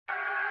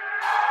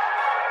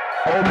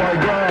Oh my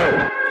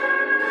God.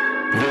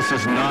 This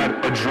is not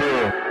a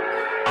drill.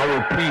 I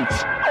repeat,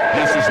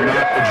 this is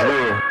not a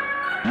drill.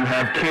 You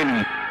have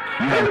Kenny,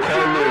 you have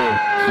Carlil,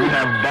 you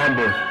have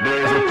Bamba.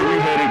 There is a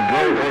three-headed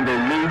goat on the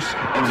loose,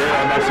 and they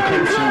are about to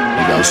come to you.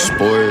 You got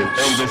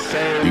sports,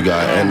 you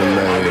got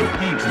anime,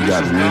 you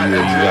got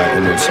media, you got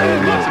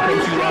entertainment.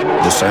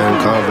 The same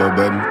convo,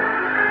 baby.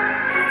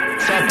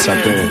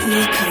 Tap in.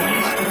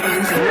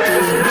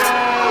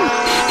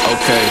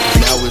 Okay,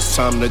 now it's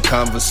time to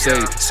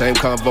conversate. Same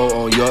convo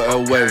on your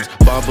airwaves.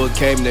 Bamba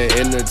came to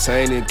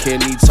entertain and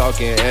Kenny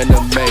talking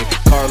anime.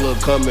 Carla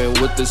coming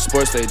with the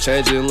sports, they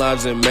changing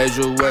lives in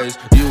major ways.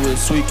 You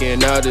was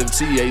tweaking out if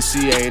TAC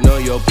ain't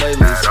on your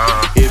playlist.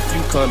 If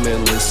you come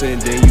and listen,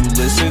 then you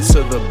listen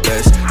to the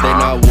best. They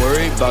not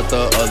worried about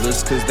the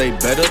others, cause they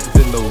better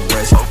than the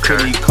rest.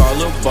 Kenny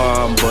Carla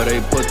bomb, but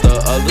they put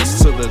the others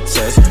to the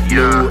test.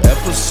 New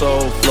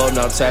episode flow,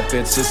 now tap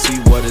in to see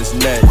what is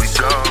next.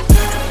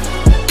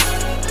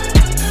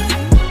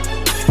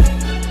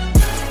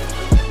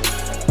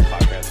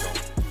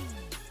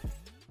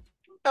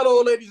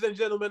 Hello, ladies and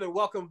gentlemen, and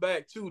welcome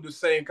back to The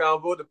Same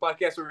Convo, the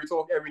podcast where we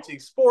talk everything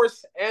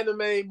sports,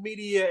 anime,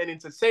 media, and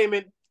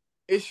entertainment.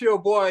 It's your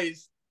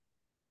boys,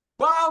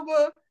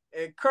 Bamba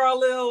and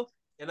Carlil.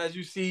 And as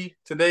you see,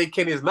 today,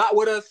 Kenny is not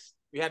with us.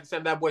 We had to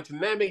send that boy to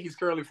Namek. He's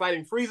currently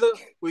fighting Frieza.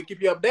 We'll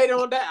keep you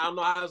updated on that. I don't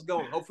know how it's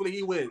going. Hopefully,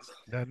 he wins.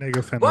 That nigga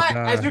finna But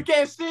die. as you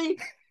can see,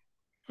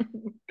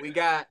 we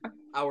got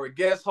our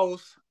guest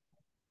host,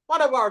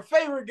 one of our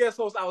favorite guest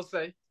hosts, I would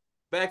say.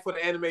 Back for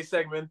the anime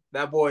segment.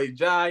 That boy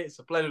Jai. It's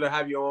a pleasure to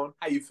have you on.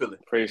 How you feeling?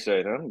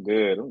 Appreciate it. I'm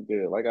good.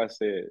 Like I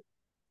said,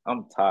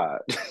 I'm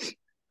tired.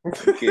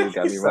 The kids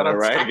got me running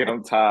ragged.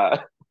 I'm tired.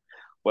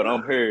 But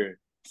I'm here.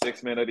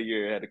 6th man of the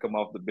year. Had to come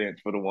off the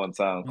bench for the one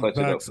time. Clutch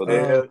it up for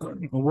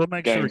the we'll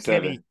make game sure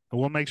 7. Kenny.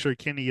 We'll make sure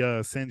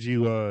Kenny sends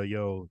you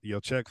your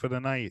check for the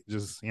night.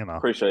 Just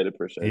Appreciate it.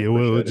 Yeah,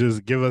 we'll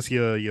just give us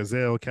your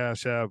Zelle,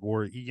 Cash App,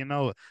 or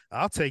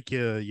I'll take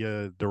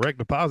your direct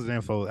deposit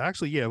info.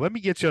 Actually, yeah, let me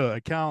get your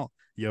account,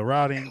 your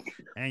routing,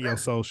 and your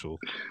social.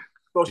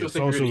 Social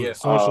security, yes.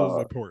 Social's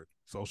important.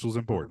 Social's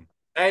important.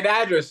 Hey, the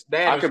address.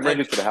 I can bring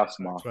it to the house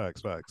tomorrow.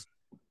 Facts.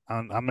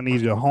 I'm gonna need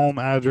your home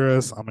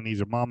address. I'm gonna need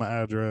your mama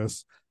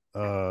address.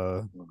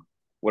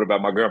 What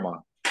about my grandma?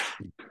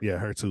 Yeah,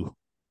 her too.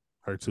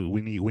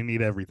 We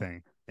need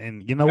everything.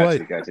 And you know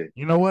what? Gotcha.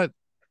 You know what?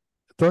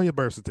 Throw your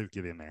birth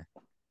certificate in there.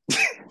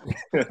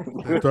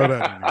 Throw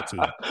that in there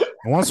too.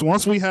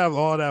 Once we have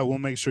all that, we'll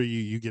make sure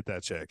you get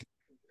that check.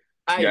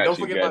 Hey, don't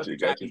forget about the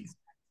Chinese.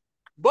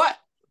 But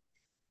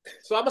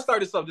so I'm gonna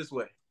start this off this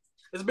way.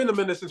 It's been a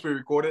minute since we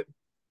recorded.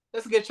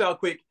 Let's get y'all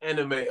quick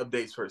anime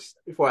updates first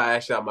before I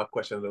ask y'all my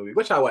question of the week.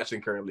 What y'all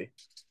watching currently?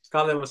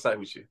 Colin, let's start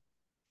with you.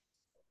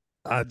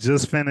 I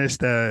just finished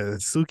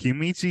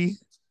Tsukimichi,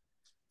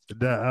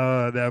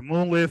 that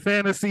Moonlit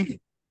Fantasy.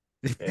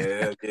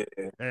 Yeah. Hey,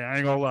 I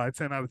ain't gonna lie,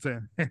 10 out of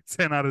 10.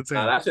 10 out of 10.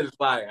 Nah, that shit is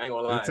fire. I ain't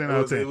gonna lie. 10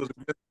 out of 10. It was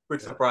a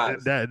quick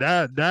surprise.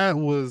 That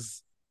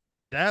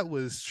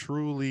was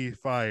truly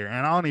fire.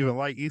 And I don't even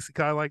like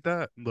isekai like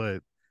that,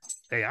 but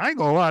hey, I ain't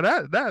gonna lie,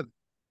 that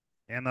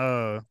and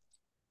I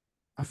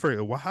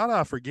forget, how did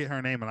I forget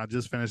her name? And I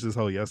just finished this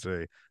whole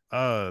yesterday.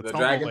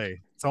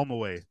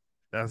 Tomoe.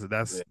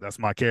 That's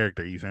my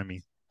character. You feel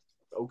me?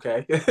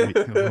 Okay.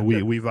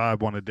 we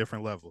vibe on a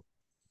different level.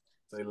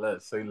 Say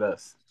less.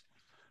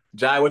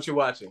 Jai, what you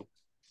watching?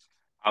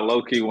 I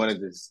low key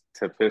wanted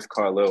to piss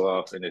Carlo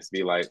off and just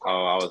be like,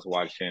 oh, I was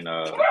watching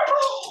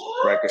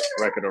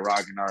Record of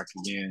Ragnarok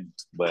again,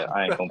 but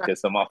I ain't gonna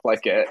piss him off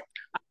like that.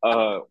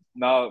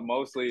 No,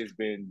 mostly it's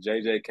been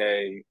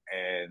JJK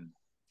and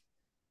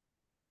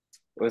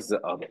what's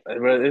the other?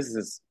 This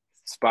is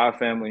Spy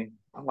Family.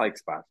 I like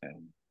Spy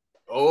Family.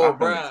 Oh,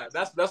 bro,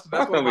 that's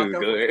Spy one of my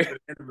good.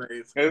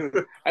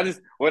 animes. I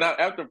just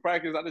after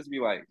practice, I just be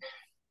like,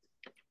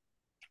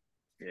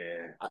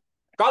 yeah.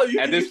 Carly,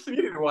 you need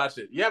to watch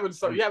it. You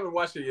haven't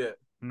watched it yet.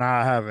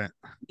 Nah, I haven't.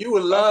 You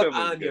would love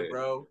Anya,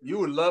 bro. You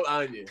would love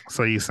Anya.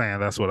 So you saying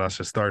that's what I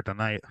should start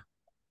tonight?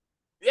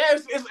 Yeah,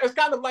 it's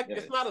kind of like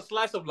it's not a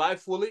slice of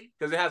life fully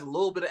because it has a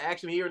little bit of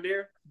action here and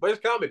there, but it's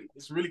comedy.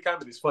 It's really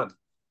comedy. It's fun.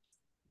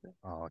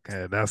 Oh,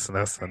 okay, that's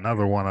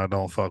another one I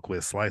don't fuck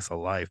with, slice of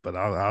life, but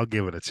I'll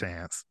give it a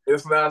chance.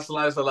 It's not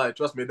slice of life.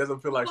 Trust me, it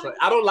doesn't feel like slice.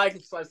 I don't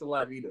like slice of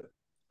life either.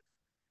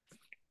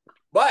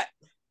 But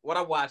what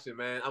I'm watching,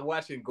 man, I'm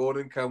watching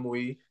Golden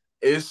Kamuy.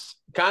 It's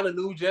kind of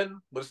new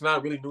gen, but it's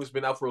not really new. It's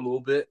been out for a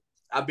little bit.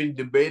 I've been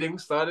debating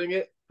starting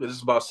it because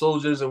it's about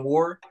soldiers and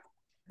war,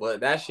 but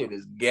that shit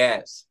is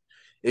gas.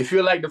 If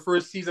you like the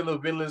first season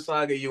of Vinland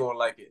Saga, you won't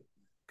like it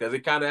because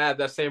it kind of has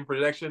that same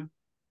projection.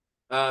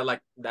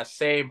 Like that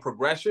same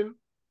progression,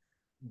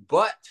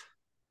 but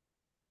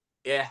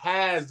it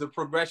has the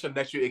progression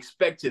that you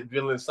expected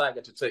Vinland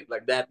Saga to take,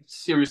 like that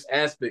serious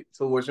aspect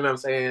towards, you know what I'm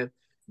saying,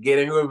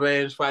 getting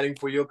revenge, fighting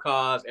for your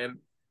cause, and,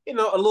 a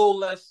little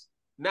less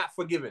not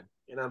forgiving,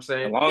 you know what I'm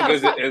saying?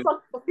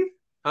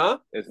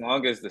 As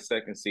long as the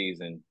second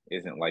season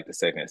isn't like the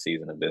second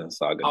season of Vinland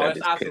Saga, that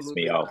just pissed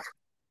me off.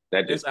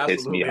 That just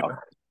pissed me off.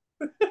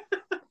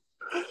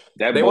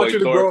 That They boy want you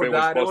to grow, Thorfinn was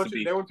die. They supposed want to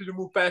you. be. They want you to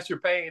move past your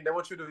pain. They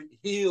want you to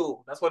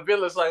heal. That's what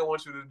Vinland Saga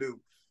wants you to do.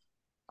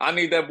 I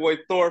need that boy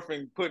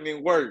Thorfinn putting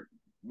in work,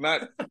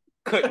 not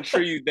cutting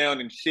trees down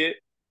and shit.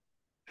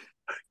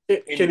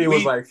 Kenny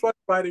was like, "Fuck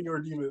fighting your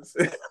demons."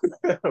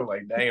 I'm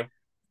like, damn.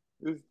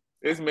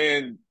 This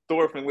man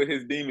Thorfinn let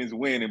his demons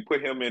win and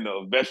put him in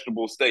a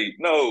vegetable state.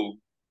 No,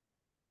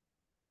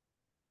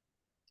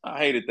 I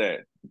hated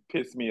that. It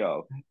pissed me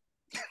off.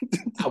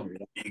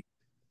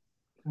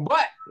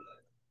 But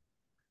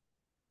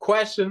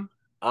question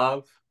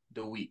of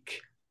the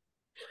week: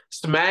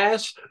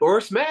 Smash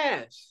or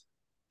smash?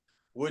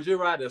 Would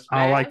you rather smash?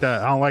 I don't like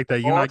that. I don't like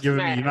that. You're or not giving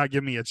me. smash? You're not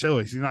giving me a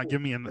choice. You're not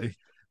giving me a.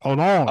 Hold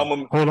on.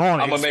 Hold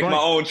on. I'm gonna make my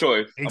own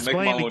choice.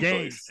 Explain the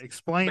game.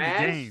 Explain the Smash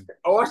game.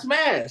 or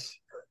smash?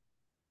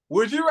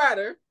 Would you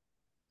rather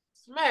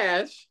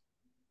smash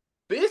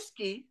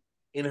Bisky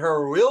in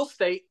her real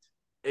state,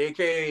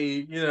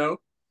 aka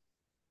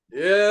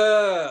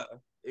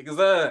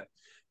exactly,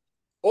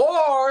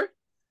 or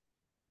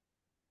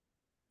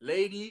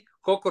Lady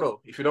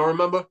Kokoro? If you don't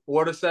remember,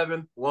 Water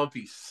 7, One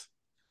Piece.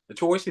 The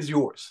choice is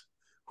yours.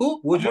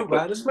 Who would you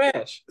rather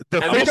smash?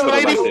 The And fish because,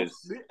 I'm lady? the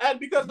host, and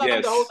because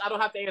I'm the host, I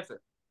don't have to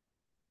answer.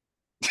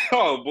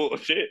 Oh,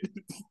 bullshit.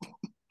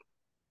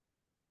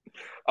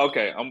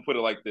 Okay, I'm gonna put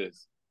it like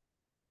this.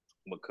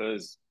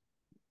 Because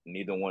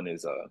neither one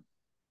is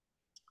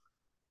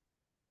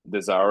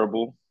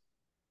desirable,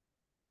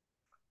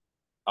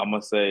 I'm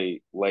gonna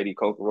say Lady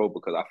Kokoro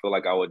because I feel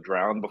like I would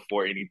drown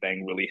before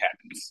anything really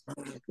happens.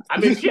 I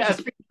mean, she has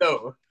feet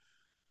though.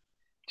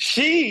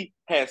 She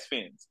has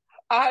fins.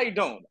 I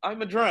don't.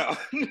 I'm a drown.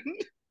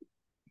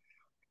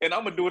 And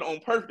I'm gonna do it on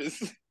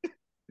purpose.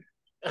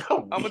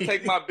 I'm gonna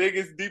take my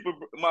biggest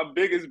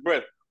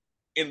breath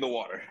in the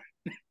water.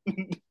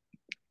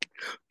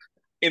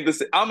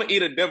 I'm gonna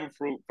eat a devil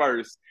fruit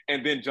first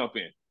and then jump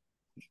in.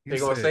 They're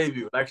gonna save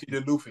you, like she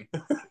did Luffy.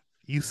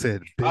 You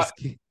said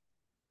Bisky.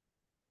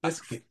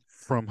 Bisky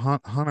from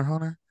Hunter x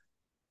Hunter.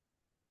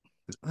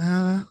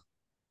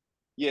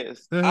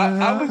 Yes,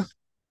 I would.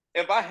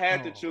 If I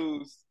had to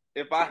choose,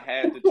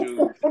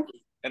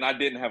 and I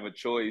didn't have a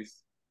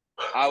choice,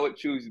 I would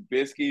choose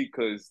Bisky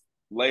because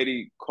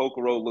Lady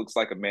Kokoro looks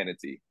like a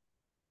manatee.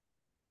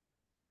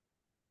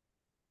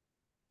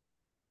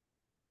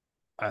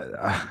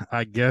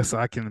 I guess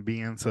I can be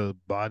into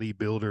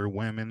bodybuilder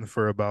women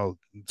for about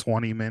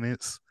 20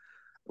 minutes.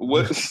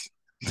 What's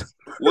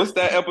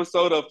that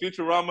episode of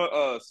Futurama?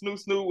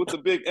 Snoo with the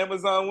big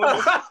Amazon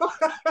woman.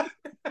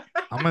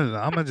 I'm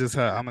gonna just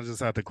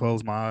have to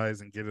close my eyes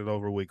and get it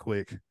over with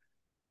quick.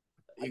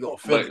 You gonna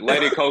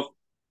feel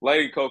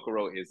Lady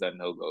Kokoro is a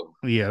no-go.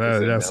 Yeah,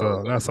 that's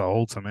a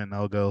ultimate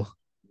no-go.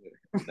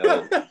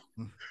 No.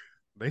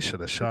 They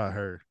should have shot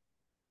her.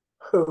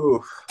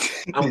 Ooh,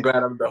 I'm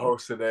glad I'm the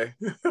host today.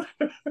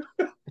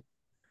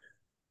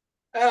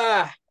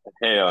 Hell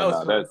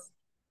no,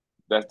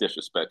 that's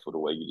disrespectful the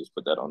way you just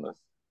put that on us.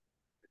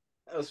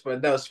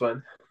 That was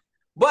fun.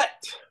 But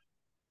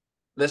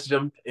let's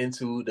jump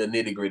into the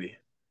nitty-gritty.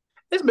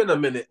 It's been a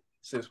minute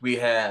since we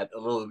had a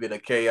little bit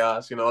of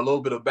chaos, a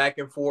little bit of back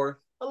and forth,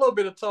 a little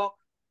bit of talk.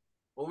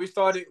 When we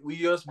started, we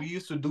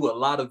used to do a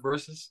lot of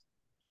verses,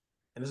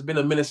 and it's been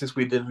a minute since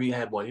we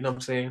had one. You know what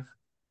I'm saying?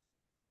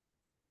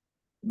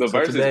 The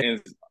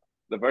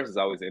verses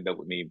always end up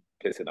with me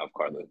pissing off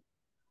Carla.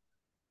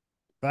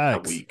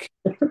 Facts. Weak.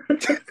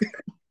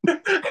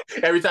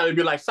 Every time it'd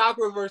be like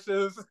Sakura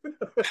versus,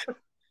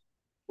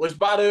 which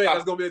by the way,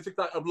 that's gonna be a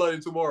TikTok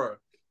uploading tomorrow.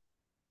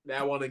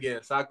 That one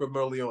again, Sakura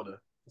Mariona.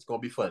 It's gonna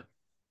be fun.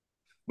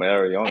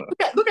 Mariona.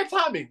 Look at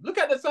timing. Look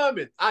at the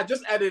timing. I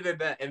just edited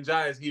that, and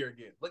Jai is here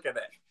again. Look at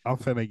that. I'm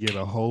finna get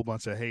a whole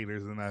bunch of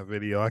haters in that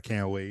video. I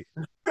can't wait.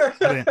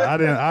 I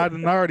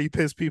didn't already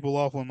piss people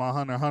off with my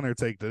Hunter x Hunter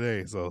take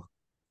today. So,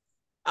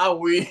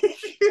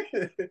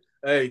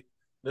 hey,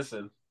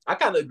 listen. I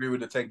kind of agree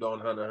with the take on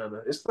Hunter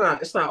x Hunter.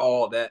 It's not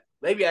all that.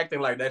 Maybe acting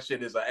like that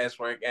shit is an S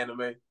rank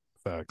anime.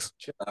 Facts.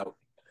 Chill out.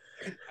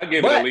 I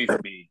give it at least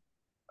B.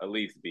 At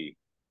least B.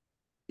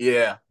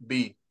 Yeah,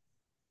 B.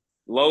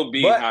 Low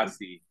B, high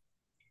C.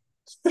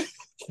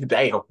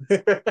 Damn.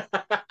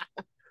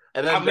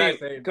 And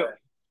that's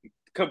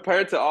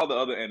compared to all the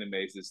other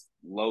animes, it's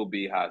low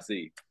B, high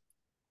C.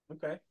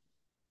 Okay.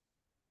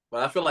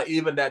 But I feel like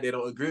even that they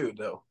don't agree with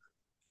though.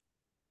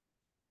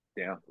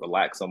 Damn,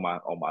 relax on my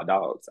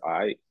dogs. All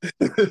right.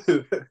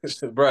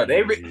 Bro,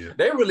 they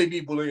really be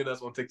bullying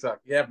us on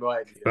TikTok. You have no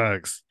idea.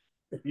 Facts.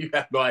 You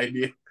have no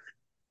idea.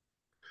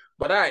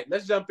 But all right,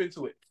 let's jump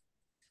into it.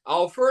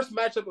 Our first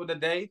matchup of the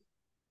day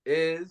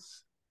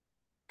is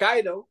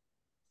Kaido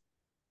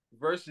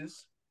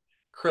versus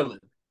Krillin.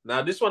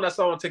 Now, this one I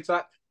saw on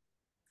TikTok.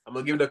 I'm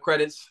gonna give the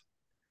credits.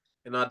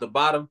 And at the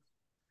bottom,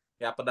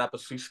 Yappa Dappa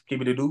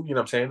Skibidi Doo. You know what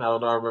I'm saying? I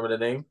remember the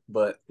name,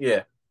 but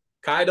yeah,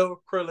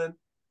 Kaido, Krillin.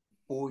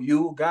 Who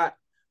you got?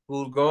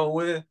 Who's going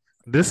with?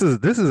 This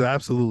is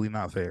absolutely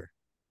not fair.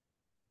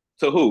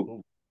 So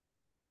who?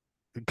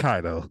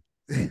 Kaido.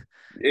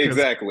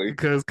 Exactly.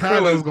 Because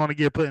Kaido's going to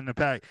get put in the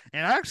pack.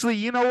 And actually,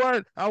 you know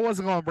what? I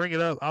wasn't going to bring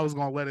it up. I was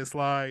going to let it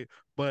slide.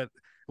 But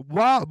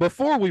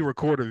before we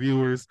recorded,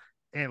 viewers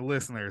and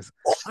listeners,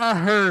 I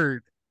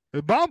heard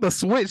Bamba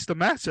switched the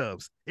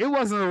matchups. It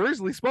wasn't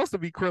originally supposed to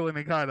be Krillin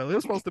and Kaido. It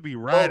was supposed to be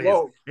Raditz.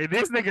 whoa. And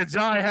this nigga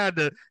Jai had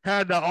the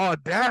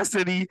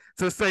audacity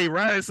to say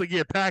Raditz would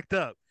get packed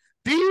up.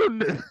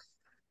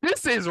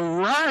 This is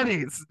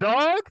Raditz,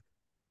 dog.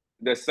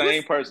 The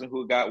same person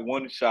who got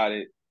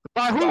one-shotted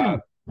by who?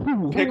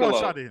 Who Piccolo.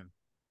 one-shotted him?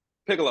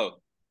 Piccolo.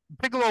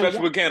 Piccolo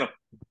Special mechanic.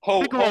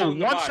 Piccolo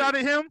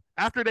one-shotted him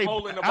after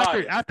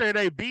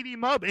they beat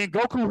him up and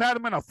Goku had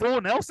him in a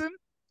full Nelson?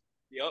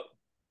 Yep.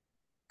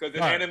 Because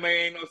in anime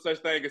ain't no such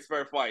thing as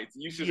fair fights.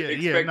 You should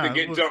expect to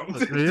get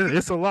jumped.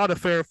 It's a lot of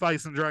fair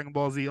fights in Dragon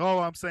Ball Z. All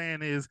I'm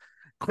saying is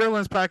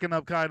Krillin's packing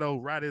up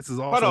Kaido. Raditz is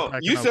also packing up Kaido.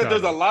 You said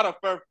there's a lot of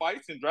fair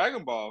fights in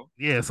Dragon Ball.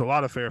 Yeah, it's a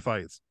lot of fair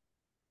fights.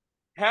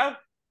 Half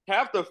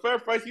the fair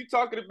fights you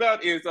talking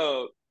about is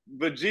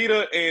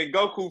Vegeta and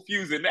Goku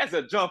fusing. That's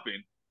a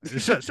jumping.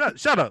 Shut up.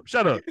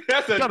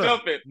 That's a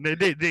jumping.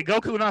 Did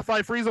Goku not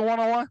fight Frieza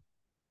one-on-one?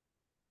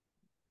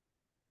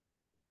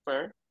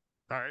 Fair.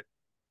 All right.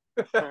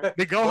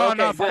 Did Gohan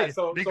not fight?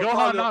 Did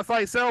Gohan not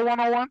fight Cell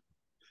one-on-one?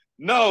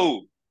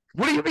 No.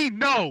 What do you mean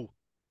no?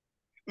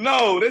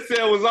 No, this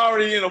Cell was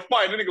already in a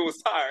fight. The nigga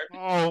was tired.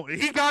 Oh,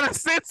 he got a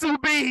sensu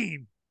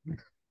bean.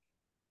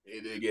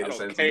 He did get a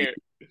sensu bean.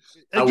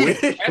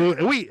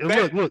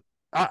 Look.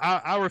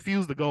 I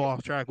refuse to go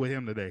off track with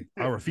him today.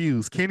 I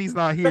refuse. Kenny's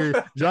not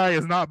here. Jai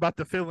is not about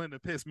to fill in to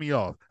piss me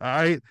off. All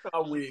right.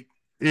 I'm weak.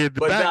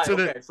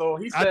 So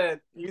he said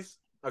he's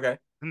okay.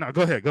 No,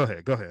 go ahead.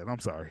 I'm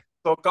sorry.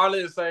 So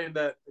Carlin is saying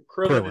that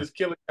Krillin is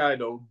killing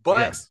Kaido,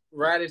 but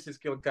Raditz is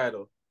killing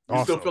Kaido.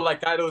 You still feel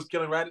like Kaido is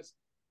killing Raditz?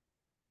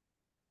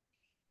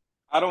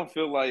 I don't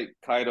feel like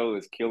Kaido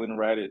is killing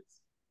Raditz,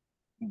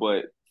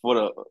 but for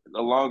the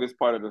longest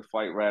part of the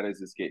fight,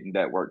 Raditz is getting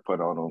that work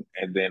put on him,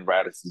 and then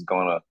Raditz is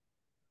gonna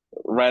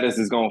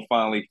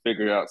finally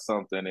figure out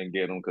something and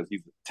get him because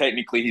he's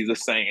a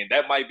Saiyan.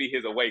 That might be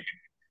his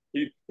awakening.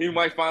 He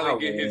might finally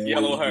get his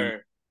yellow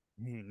hair.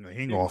 He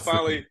ain't gonna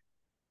finally.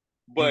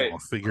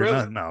 But figure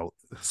nothing out.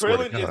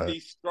 Krillin is the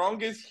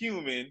strongest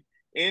human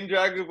in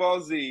Dragon Ball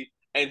Z,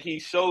 and he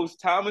shows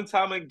time and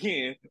time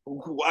again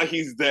why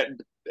he got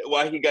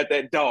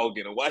that dog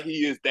in him, why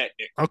he is that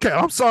nigga. Okay,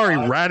 I'm sorry.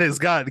 Raditz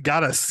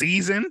got a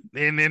season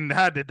and then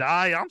had to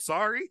die. I'm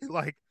sorry.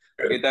 Like,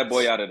 get that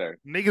boy out of there.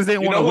 Niggas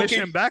didn't want to wish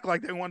him back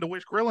like they wanted to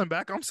wish Krillin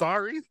back. I'm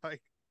sorry.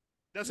 Like,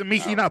 doesn't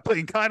mean he's not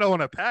putting Kaido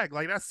in a pack.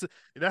 Like, that's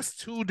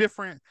two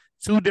different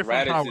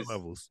power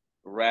levels.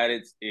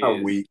 Raditz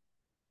is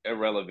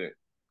irrelevant.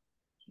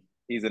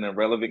 He's an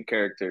irrelevant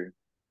character.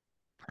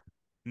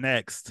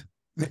 Next,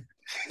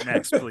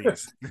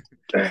 please.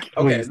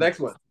 Okay, next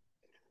one.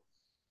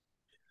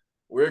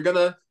 We're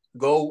gonna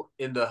go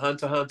in the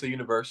Hunter x Hunter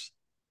universe.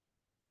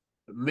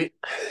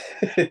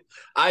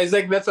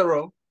 Isaac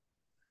Netero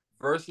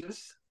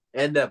versus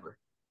Endeavor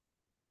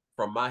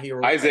from My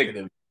Hero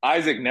Academia.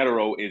 Isaac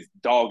Netero is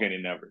dogging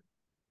Endeavor.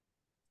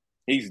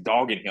 He's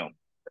dogging him.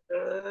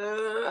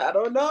 I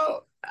don't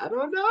know.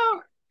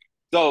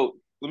 So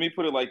let me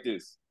put it like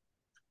this.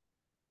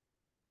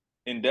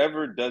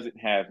 Endeavor doesn't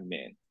have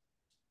men.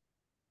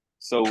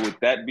 So with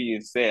that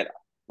being said,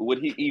 would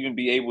he even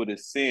be able to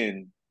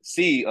see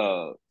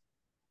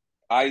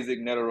Isaac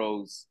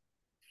Netero's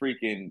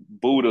freaking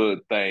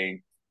Buddha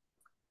thing?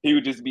 He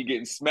would just be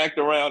getting smacked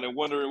around and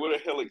wondering where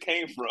the hell it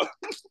came from.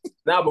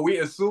 Nah, but we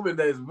assuming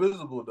that it's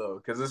visible though,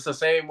 because it's the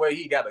same way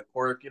he got a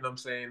quirk. You know what I'm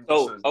saying?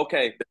 So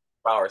okay,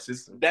 power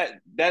system.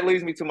 That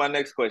leads me to my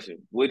next question: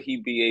 would he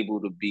be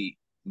able to beat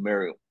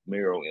Meruem?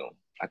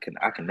 I can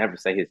never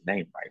say his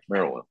name right.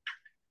 Meruem.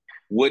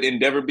 Would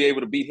Endeavor be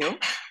able to beat him?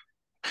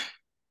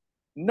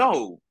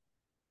 No.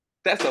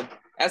 That's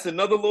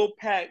another little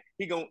pack.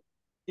 He gonna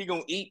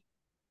eat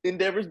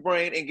Endeavor's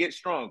brain and get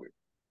stronger.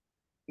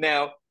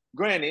 Now,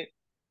 granted,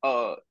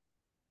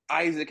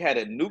 Isaac had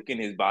a nuke in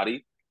his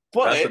body,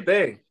 but that's the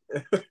thing.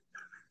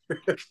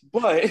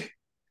 But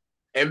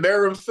and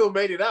Meruem still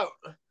made it out.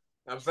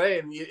 I'm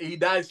saying he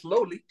died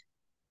slowly.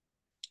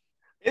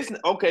 It's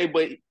okay,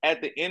 but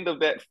at the end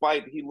of that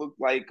fight, he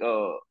looked like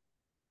Voldemort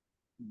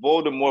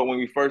when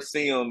we first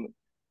see him.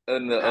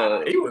 In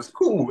the he was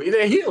cool.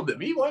 They healed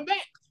him. He went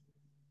back.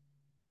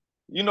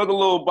 You know the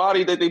little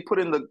body that they put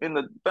in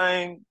the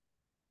thing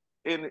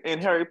in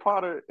Harry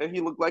Potter, and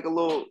he looked like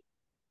a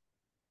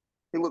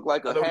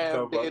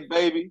half dead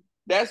baby.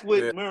 That's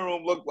what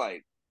Meruem looked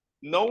like.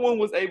 No one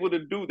was able to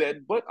do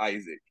that but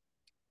Isaac.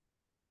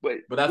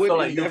 But I feel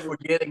like you're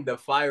forgetting the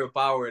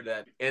firepower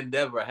that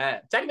Endeavor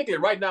had. Technically,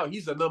 right now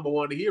he's the number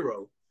one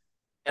hero.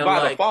 And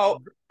by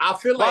default, I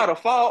feel like by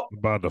default.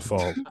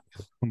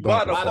 By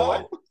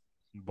default.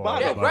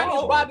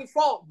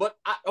 But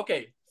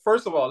okay,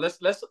 first of all, let's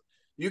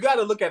you got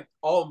to look at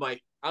All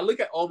Might. I look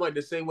at All Might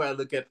the same way I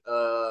look at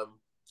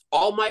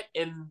All Might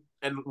and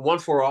One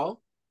for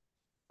All,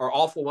 or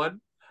All for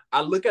One. I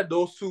look at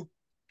those two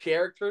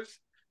characters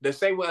the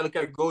same way I look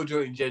at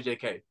Gojo and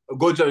JJK,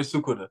 Gojo and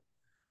Sukuna.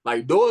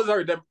 Like, those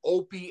are them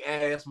OP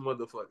ass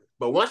motherfuckers.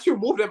 But once you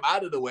move them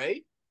out of the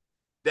way,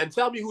 then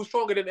tell me who's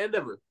stronger than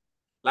Endeavor.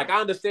 Like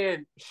I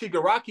understand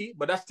Shigaraki,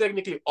 but that's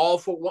technically all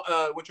for one.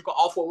 What you call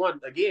all for one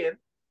again.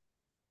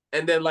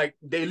 And then like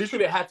they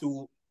literally had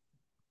to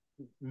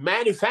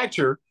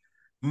manufacture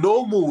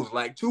no moves,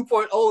 like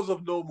 2.0s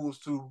of no moves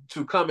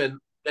to come in,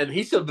 and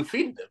he still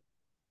defeated them.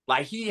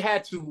 Like he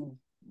had to.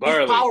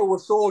 Barely. His power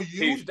was so huge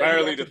that he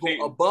barely had to defeating.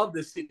 go above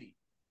the city.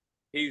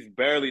 He's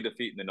barely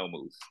defeating the no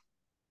moves.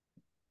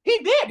 He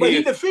did, but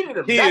he defeated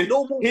him. He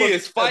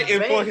is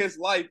fighting advanced. for his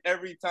life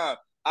every time.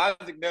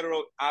 Isaac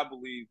Netero, I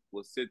believe,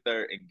 will sit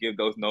there and give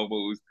those no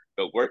moves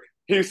the work.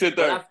 He'll sit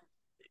there.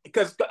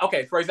 Because,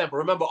 okay, for example,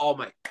 remember All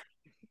Might.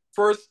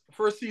 First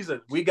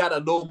season, we got a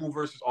no move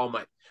versus All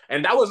Might.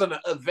 And that was an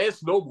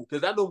advanced no move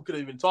because that no move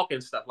couldn't even talk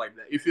and stuff like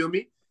that. You feel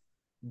me?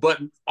 But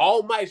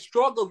All Might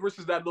struggled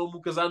versus that no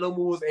move because that no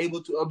move was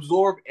able to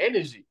absorb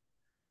energy.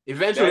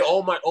 Eventually,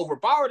 All Might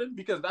overpowered him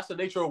because that's the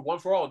nature of One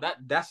for All.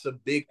 That's a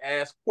big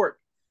ass quirk.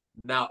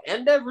 Now,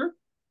 Endeavor,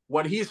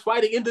 when he's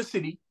fighting in the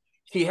city,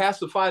 he has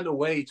to find a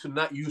way to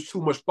not use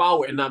too much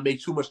power and not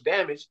make too much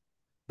damage,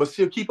 but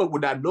still keep up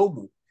with that no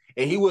move.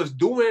 And he was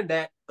doing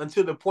that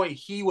until the point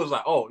he was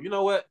like, oh, you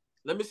know what?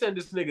 Let me send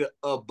this nigga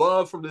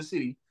above from the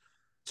city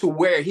to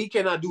where he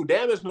cannot do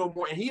damage no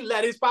more. And he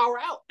let his power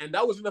out. And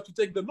that was enough to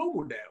take the no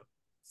move down.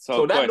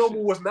 So that no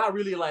move was not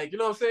really like, you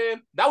know what I'm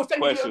saying? That was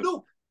technically a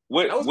nuke.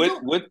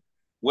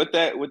 With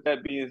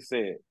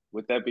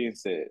that being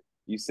said,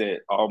 you said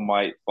All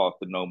Might fought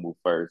the no move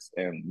first,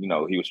 and you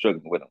know he was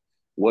struggling with him.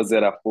 Was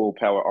that a full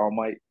power All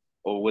Might,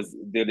 or was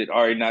it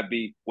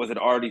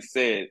already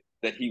said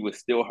that he was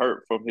still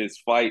hurt from his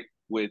fight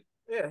with?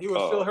 Yeah, he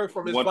was still hurt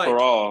from his One fight. For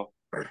All,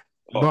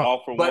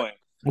 All for One.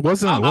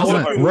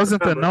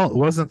 Wasn't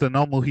the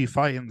no move he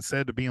fighting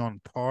said to be on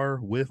par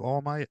with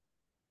All Might?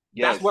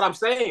 Yes. That's what I'm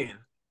saying.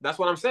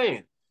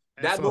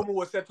 That no move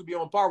was said to be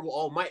on par with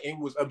All Might and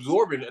was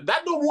absorbing it.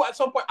 That no move at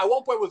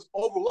one point was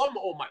overwhelming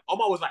All Might. All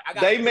Might was like, I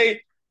got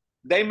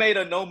They made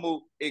a no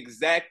move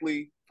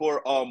exactly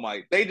for All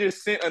Might. They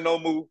just sent a no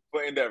move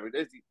for Endeavor.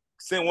 They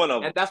sent one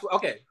of them. And that's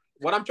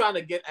what I'm trying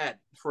to get at,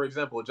 for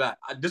example, Jack.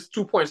 Just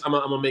 2 points I'm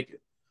gonna make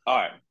it. All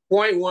right.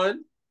 Point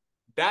one,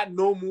 that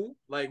no move,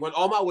 like when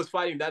All Might was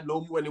fighting that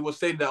no move, when it was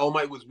saying that All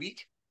Might was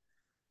weak,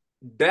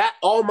 that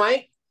All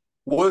Might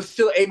was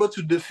still able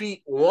to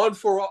defeat All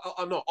for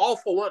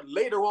One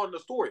later on in the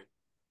story.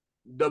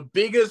 The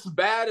biggest,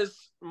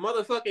 baddest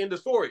motherfucker in the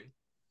story.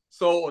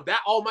 So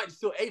that All Might is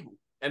still able.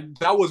 And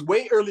that was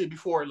way earlier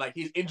before like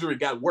his injury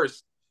got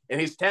worse. And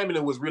his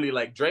stamina was really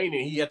like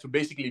draining. He had to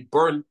basically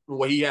burn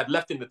what he had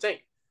left in the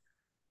tank.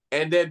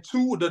 And then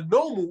two, the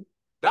Nomu,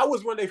 that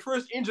was when they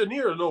first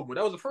engineered a Nomu.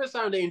 That was the first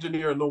time they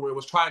engineered a Nomu and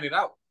was trying it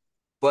out.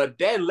 But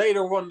then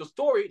later on in the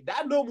story,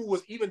 that Nomu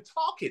was even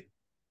talking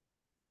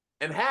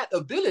and had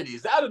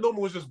abilities. The other Nomu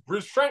was just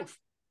brute strength,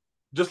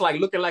 just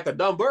like looking like a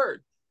dumb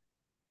bird.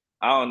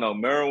 I don't know.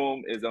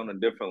 Meruem is on a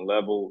different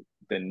level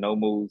than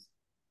Nomus,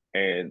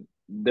 and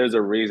there's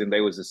a reason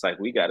they was just like,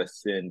 we got to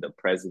send the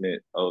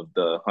president of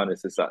the Hunter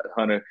Society.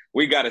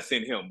 We got to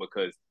send him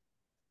because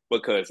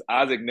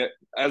Isaac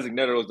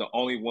Netero was the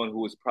only one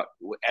who was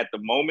at the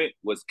moment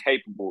was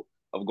capable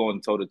of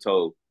going toe to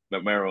toe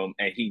with Meruem,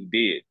 and he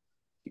did.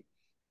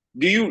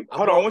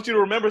 Hold on? I want you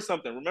to remember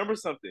something.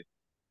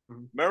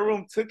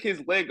 Meruem took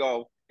his leg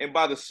off, and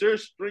by the sheer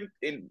strength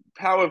and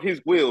power of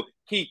his will,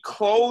 he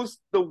closed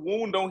the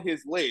wound on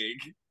his leg.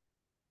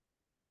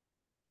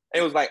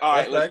 And it was like, all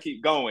right, let's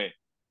keep going.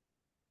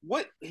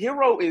 What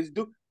Hero is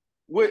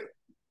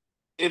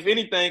if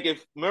anything,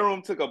 if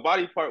Meruem took a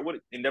body part,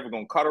 Endeavor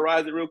gonna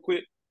cauterize it real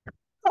quick?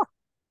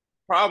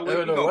 Probably.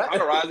 He gonna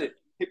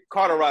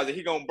cauterize it.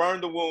 He gonna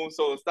burn the wound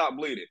so it stop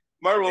bleeding.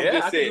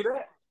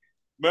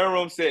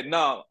 Meruem said,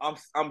 no,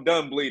 I'm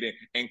done bleeding,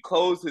 and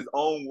closed his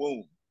own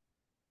wound.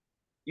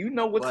 You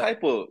know what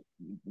type of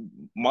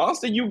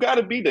monster you got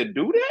to be to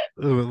do that?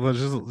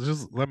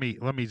 Just let me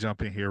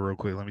jump in here real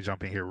quick.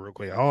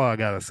 All I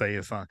gotta say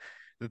is the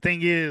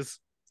thing is,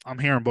 I'm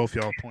hearing both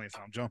y'all points.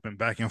 I'm jumping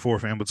back and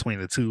forth in between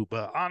the two,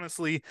 but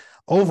honestly,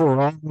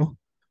 overall,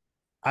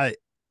 I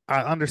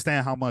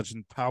understand how much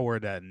power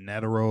that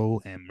Netero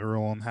and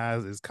Meruem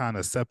has. Is kind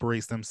of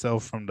separates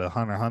themselves from the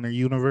Hunter x Hunter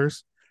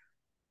universe,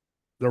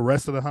 the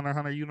rest of the Hunter x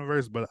Hunter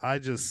universe. But I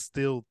just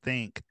still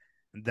think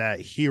that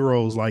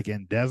heroes like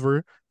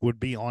Endeavor would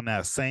be on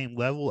that same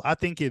level. I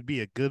think it'd be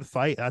a good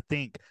fight. I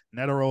think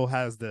Netero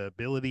has the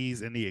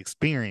abilities and the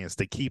experience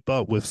to keep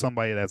up with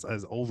somebody that's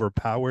as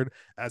overpowered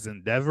as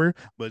Endeavor.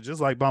 But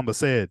just like Bamba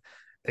said,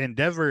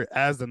 Endeavor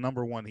as the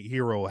number one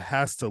hero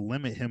has to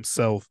limit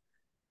himself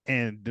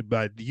and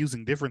by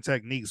using different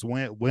techniques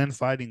when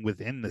fighting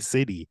within the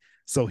city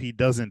so he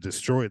doesn't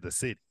destroy the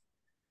city.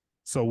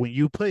 So when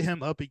you put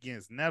him up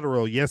against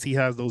Netero, yes, he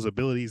has those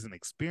abilities and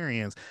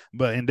experience,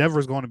 but Endeavor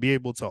is going to be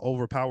able to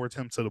overpower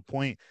him to the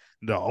point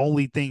the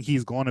only thing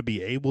he's going to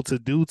be able to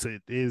do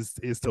is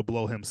to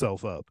blow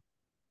himself up.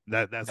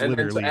 That's and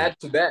literally. And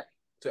to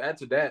add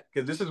to that,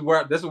 because this is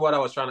what I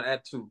was trying to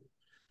add to.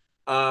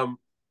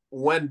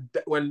 When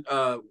it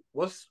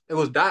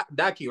was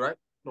Daki, right?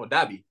 No,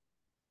 Dabi.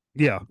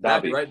 Yeah,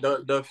 Dabi, right?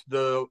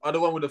 The other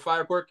one with the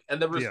fire quirk,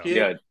 Endeavor's kid.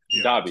 Yeah,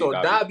 Yeah. Dabi. So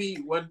Dabi.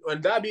 Dabi,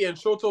 when Dabi and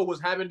Shoto was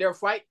having their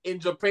fight in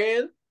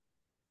Japan,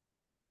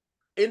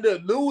 in the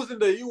news in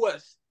the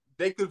U.S.,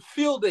 they could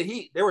feel the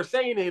heat. They were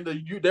saying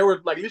they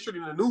were like literally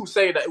in the news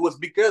saying that it was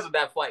because of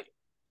that fight.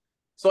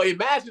 So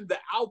imagine the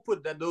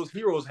output that those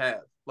heroes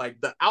have, like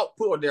the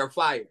output of their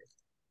flyers.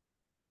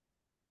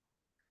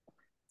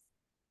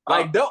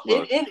 Like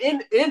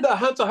in the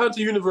Hunter x Hunter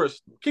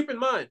universe, keep in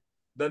mind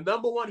the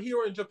number one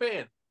hero in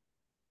Japan.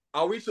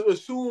 Are we to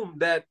assume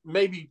that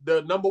maybe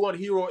the number one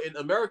hero in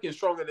America is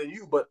stronger than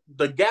you, but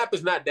the gap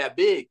is not that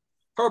big?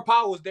 Her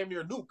power was damn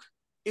near a nuke.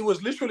 It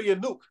was literally a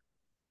nuke.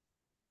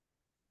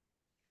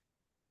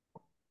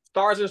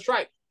 Stars and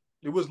Stripes.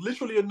 It was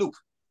literally a nuke.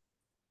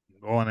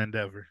 I'm going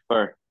Endeavor.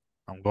 Fair.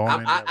 I'm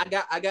going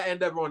Endeavor. I got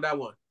Endeavor on that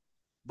one.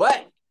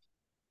 But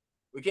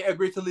we can't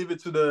agree to leave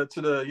it to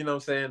the you know what I'm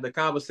saying, the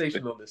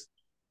conversation on this.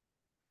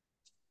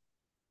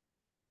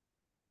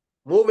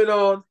 Moving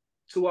on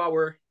to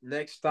our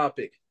next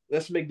topic.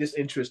 Let's make this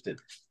interesting.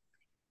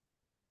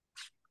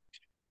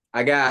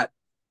 I got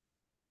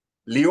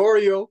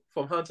Leorio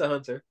from Hunter x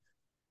Hunter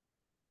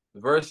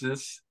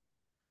versus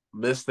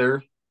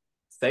Mr.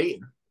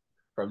 Satan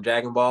from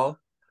Dragon Ball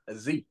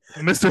Z.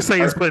 Mr.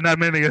 Satan's putting that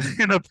man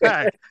in a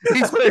pack.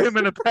 He's putting him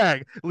in a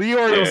pack.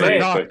 Leorio's a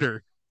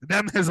doctor.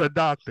 That man's a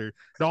doctor.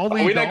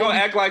 We're not gonna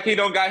act like he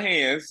don't got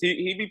hands.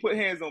 He be putting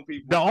hands on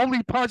people. The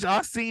only punch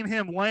I seen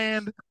him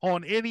land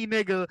on any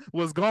nigga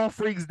was Gon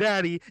Freak's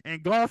daddy,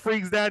 and Gon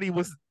Freak's daddy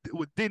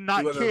did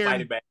not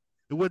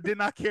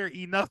care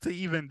enough to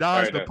even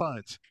dodge the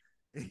punch.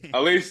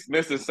 At least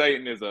Mr.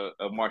 Satan is a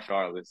martial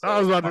artist. So I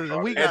was about to.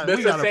 We got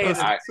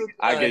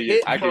I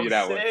give you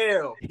that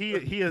one.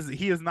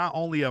 He is not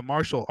only a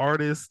martial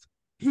artist.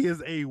 He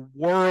is a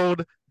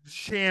world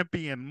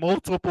champion,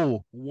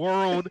 multiple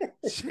world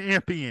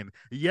champion.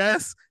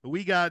 Yes,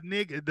 we got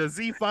the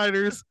Z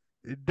fighters.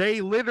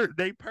 They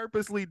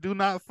purposely do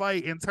not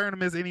fight in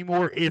tournaments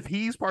anymore if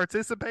he's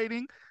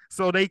participating,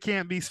 so they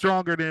can't be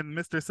stronger than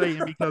Mr.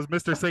 Satan because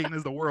Mr. Satan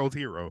is the world's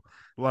hero.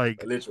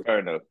 Like, fair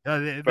enough.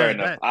 Fair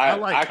enough.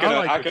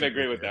 I can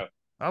agree with that.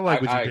 I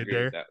like what you did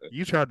there.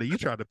 You tried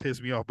to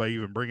piss me off by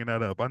even bringing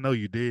that up. I know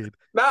you did.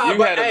 Nah,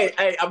 but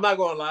hey, I'm not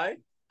gonna lie.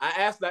 I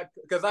asked that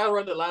because I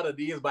run a lot of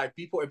DMs by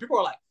people, and people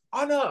are like,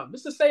 "Oh no,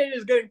 Mr. Satan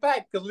is getting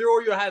packed because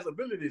Leorio has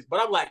abilities."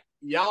 But I'm like,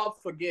 y'all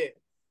forget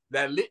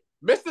that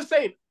Mr.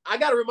 Satan. I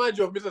gotta remind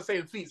you of Mr.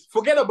 Satan feats.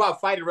 Forget about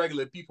fighting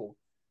regular people.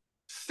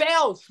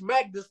 Sound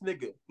smacked this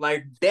nigga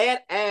like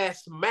dead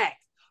ass smack.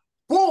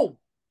 Boom,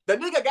 the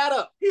nigga got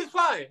up. He's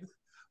fine.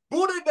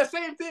 Buddha did the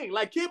same thing.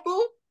 Like Kid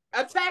Buu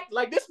attacked.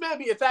 Like this man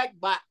be attacked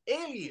by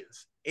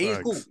aliens. And he's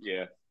cool.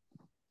 Yeah.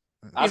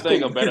 I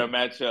think a better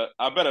matchup.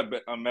 A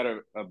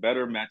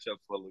better matchup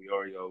for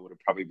Leorio would have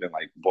probably been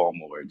like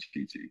Bulma or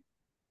Chi-Chi.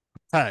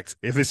 Facts.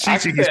 If it's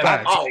Chi-Chi, he's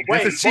packed.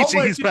 If it's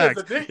Chi-Chi, he's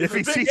packed. If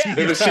it's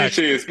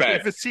Chi-Chi, he's packed.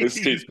 If it's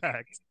Chi-Chi, he's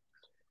packed.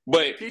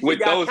 But with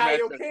those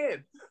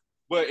matchups,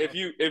 but if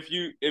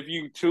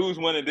you choose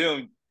one of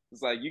them,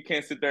 it's like you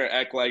can't sit there and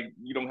act like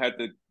you don't have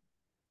to,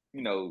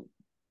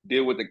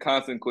 deal with the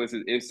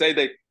consequences. If say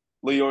that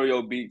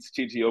Leorio beats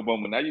Chi-Chi or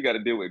Bulma, now you got to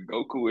deal with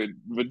Goku and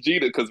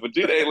Vegeta because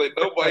Vegeta ain't let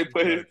nobody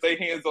put their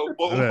hands on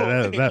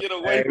Bulma and get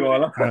away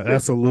with it.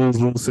 That's a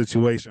lose-lose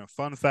situation.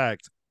 Fun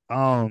fact.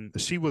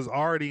 She was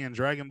already in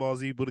Dragon Ball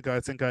Z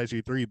Budokai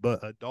Tenkaichi 3,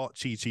 but adult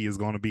Chi-Chi is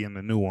going to be in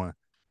the new one.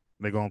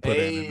 They're going to put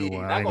it in the new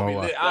one. I ain't going to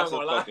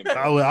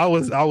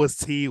lie. I was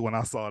teed when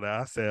I saw that.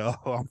 I said,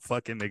 "Oh, I'm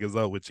fucking niggas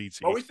up with Chi-Chi."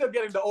 But we still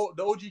getting the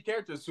OG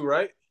characters too,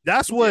 right?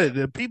 That's what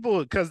the people,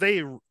 because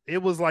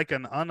it was like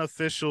an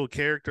unofficial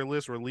character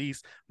list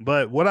release.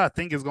 But what I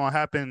think is going to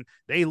happen,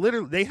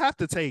 they have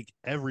to take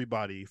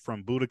everybody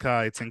from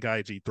Budokai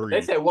Tenkaichi 3.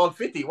 They said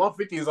 150.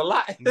 150 is a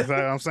lot. That's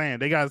what I'm saying.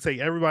 They got to take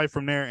everybody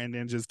from there and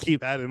then just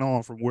keep adding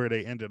on from where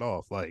they ended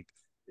off. Like,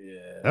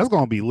 that's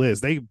gonna be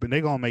lit. They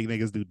gonna make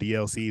niggas do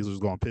DLCs, which is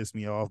gonna piss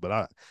me off. But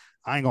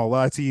I ain't gonna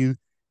lie to you.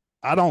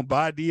 I don't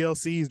buy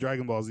DLCs.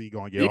 Dragon Ball Z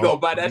gonna get. You gonna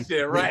buy that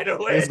shit right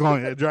away? It's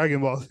going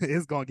Dragon Ball.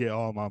 It's gonna get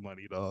all my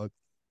money, dog.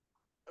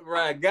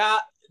 Right,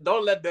 God,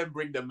 don't let them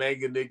bring the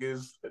manga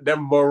niggas,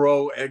 them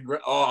Moro and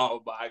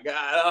oh my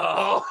God,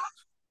 oh.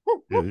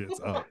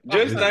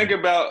 Just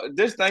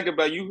think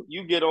about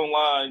you get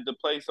online to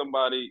play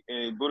somebody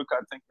in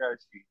Budokai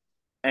Tenkaichi,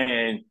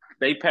 and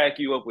they pack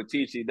you up with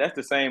Chi-Chi. That's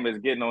the same as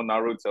getting on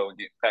Naruto and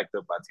getting packed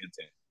up by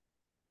Tenten.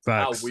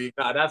 Facts.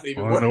 Nah, that's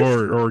even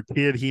worse. Or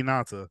Kid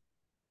Hinata.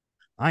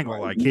 I ain't gonna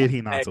lie, Kid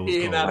Hinata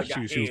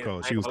was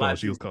cold.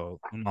 She was cold.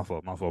 My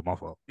fault.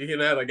 Kid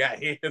Hinata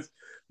got hands.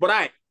 But all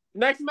right,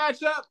 next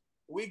matchup,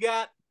 we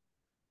got,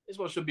 this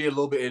one should be a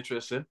little bit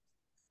interesting.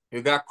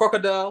 You got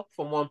Crocodile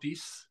from One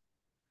Piece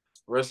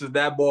versus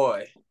that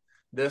boy,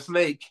 the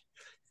snake,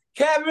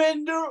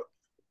 Kevin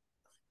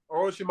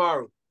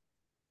Orochimaru.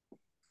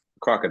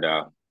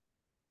 Crocodile.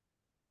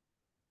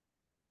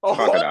 Oh.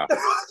 Crocodile.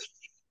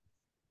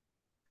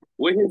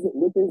 With his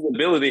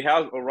ability,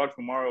 how's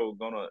Orochimaru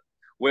gonna?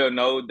 Well,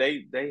 no,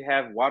 they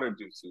have water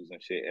jutsus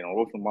and shit, and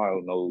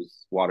Orochimaru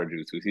knows water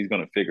jutsus. He's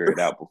gonna figure it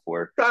out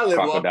before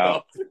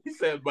Crocodile. He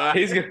said,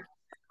 "Bye."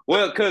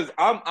 Well, because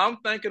I'm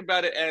thinking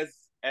about it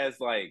as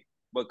like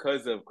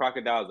because of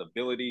Crocodile's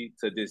ability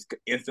to just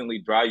instantly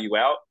dry you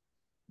out.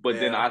 But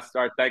then Yeah. I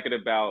start thinking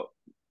about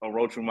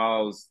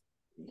Orochimaru's.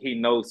 He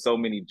knows so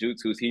many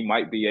jutsus. He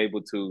might be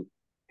able to.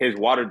 His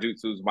water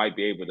jutsus might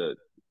be able to.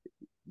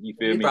 You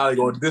feel He me? probably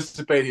gonna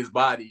dissipate his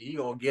body. He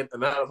gonna get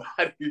another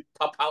body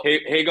pop out.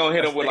 He gonna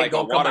hit him with like a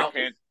gonna come water out.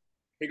 can.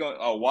 He gonna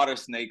a water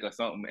snake or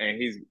something, and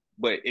he's.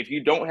 But if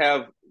you don't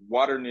have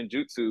water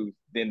ninjutsu,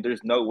 then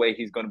there's no way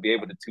he's gonna be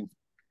able to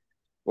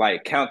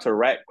like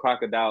counteract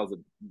Crocodile's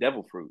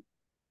devil fruit.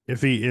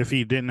 If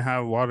he didn't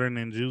have water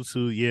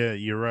ninjutsu, yeah,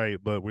 you're right.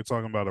 But we're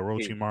talking about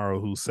Orochimaru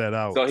who set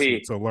out So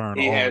to learn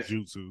all has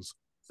jutsus.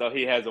 So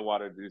he has a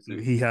water jutsu.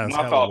 He has My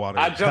hella fault. water.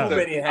 I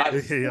jumped. Yeah.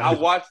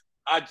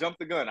 I jumped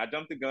the gun.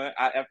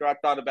 After I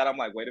thought about it, I'm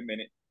like, wait a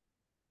minute.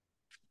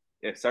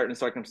 If certain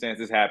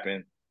circumstances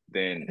happen,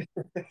 then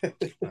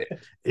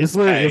it's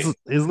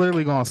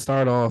literally gonna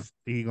start off.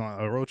 They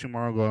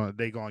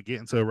gonna get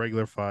into a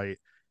regular fight.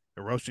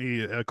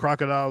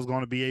 Crocodile's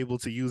gonna be able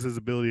to use his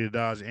ability to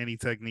dodge any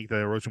technique that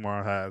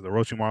Orochimaru has.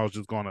 Orochimaru's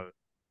just gonna,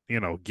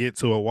 get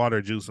to a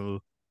water jutsu.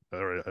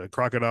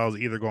 Crocodile's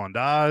either gonna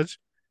dodge,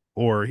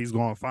 or he's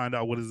gonna find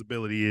out what his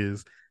ability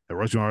is.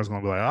 Orochimaru's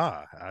gonna be like,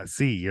 I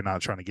see you're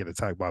not trying to get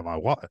attacked by my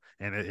water,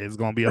 and it's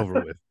gonna be over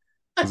with.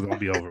 It's gonna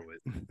be over with.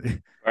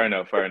 Fair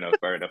enough.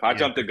 I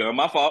jumped the gun.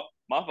 My fault.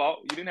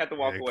 You didn't have to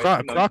walk away.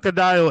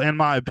 Crocodile, in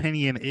my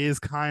opinion, is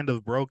kind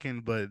of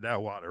broken, but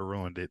that water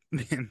ruined it.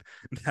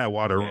 That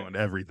water ruined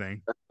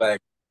everything.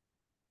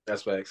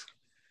 That's facts.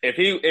 If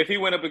he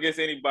went up against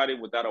anybody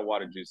without a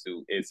water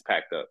jutsu, it's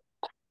packed up.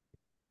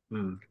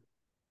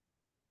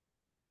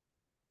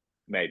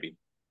 Maybe.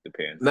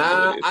 Depends.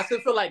 Nah, I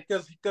still feel like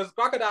because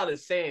Crocodile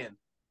is sand.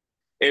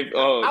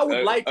 I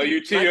would like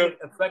to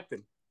affect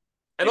him.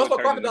 And also,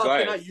 Crocodile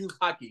cannot use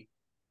hockey.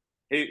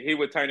 He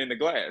would turn into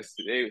glass.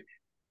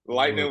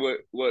 Lightning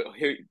would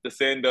hit the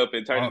sand up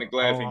and turn into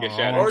glass and get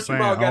shattered.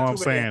 I'm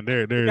saying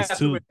there's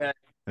too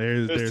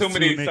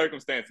many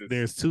circumstances.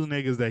 There's two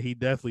niggas that he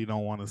definitely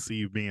don't want to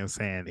see being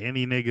sand.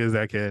 Any niggas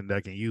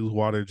that can use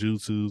water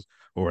jutsus,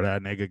 or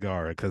that nigga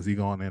Gaara, because he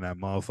going in that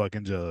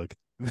motherfucking jug.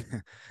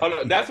 Oh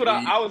no, that's what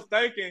I was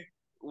thinking.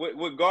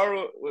 With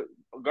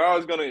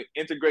Gaara's gonna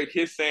integrate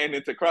his sand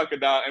into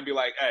Crocodile and be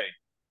like, hey,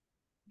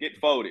 get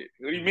folded.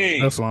 What do you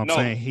mean? That's what I'm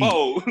saying.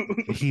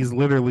 He's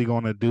literally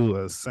gonna do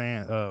a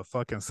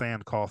fucking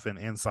sand coffin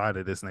inside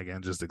of this nigga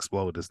and just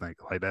explode this nigga.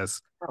 Like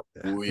that's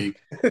weak.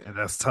 And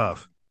that's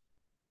tough.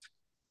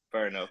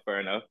 Fair enough.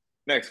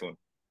 Next one.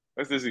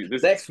 Let's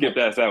skip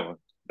that one.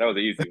 That was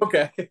the easy one.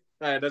 Okay. All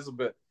right, that's a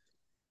bit.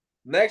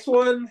 Next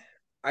one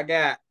I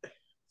got,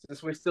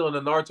 since we're still in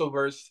the Naruto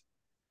verse,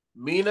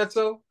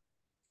 Minato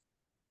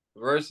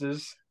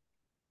versus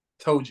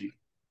Toji.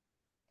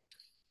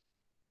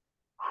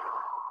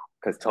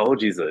 Because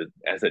Toji's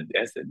that's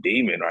a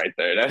demon right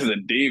there. That's a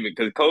demon.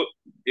 Because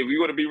if you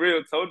want to be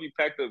real, Toji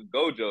packed up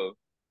Gojo.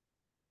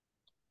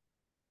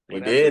 He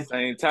did. At the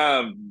same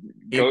time,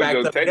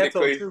 Gojo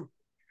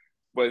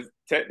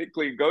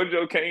technically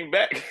Gojo came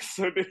back.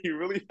 So did he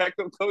really pack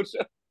up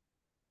Gojo?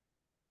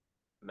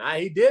 Nah,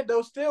 he did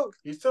though.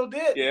 He still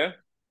did. Yeah.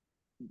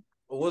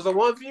 It was a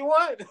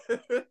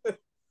 1v1.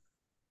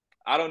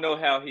 I don't know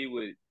how he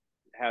would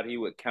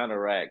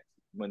counteract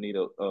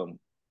Magneto.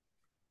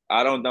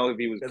 I don't know if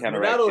he was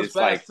counteracting. Is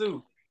fast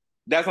too.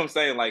 That's what I'm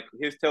saying. Like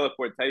his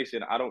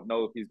teleportation, I don't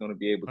know if he's going to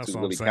be able to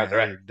really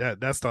counteract.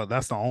 That's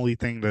the only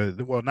thing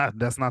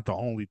that's not the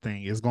only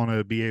thing. It's going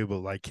to be able,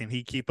 like, can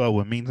he keep up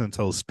with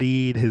Minato's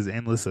speed, his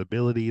endless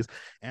abilities,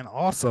 and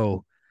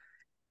also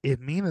if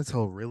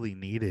Minato really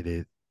needed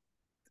it,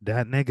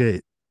 that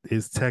nigga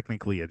is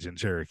technically a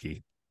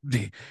Jinchuriki.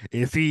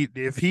 If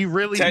he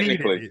really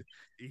needed it,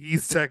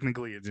 he's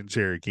technically a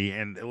Jinchuriki.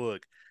 And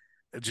look,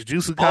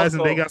 Jujutsu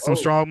Kaisen, they got some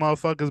strong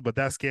motherfuckers, but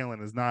that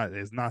scaling is not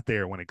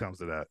there when it comes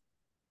to that.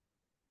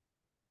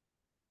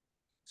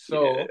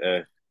 So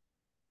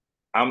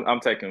I'm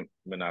taking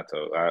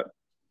Minato.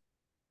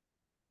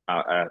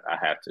 I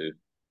have to,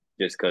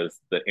 just because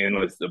the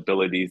endless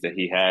abilities that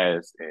he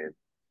has, and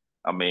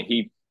I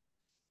mean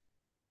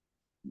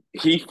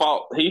he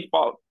fought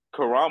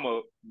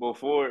Kurama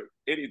before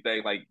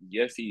anything. Like,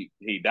 yes, he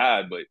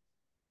died, but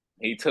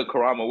he took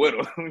Kurama with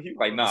him. He's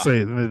like, nah.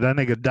 Say that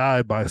nigga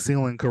died by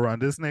sealing Kurama.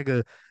 This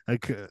nigga,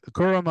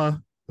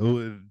 Kurama,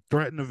 who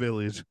threatened the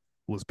village,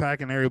 was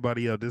packing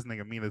everybody up. This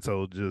nigga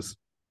Minato just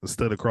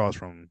stood across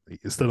from,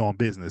 stood on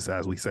business,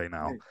 as we say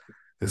now.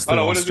 It stood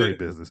on straight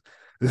business.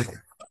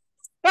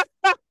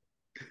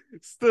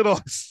 Stood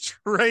on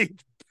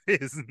straight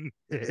business.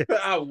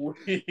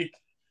 Weak.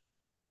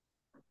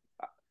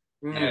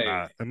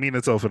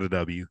 Minato for the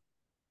W.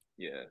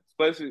 Yeah,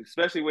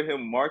 especially with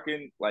him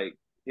marking like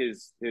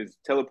his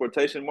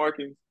teleportation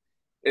markings.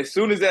 As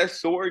soon as that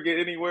sword get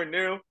anywhere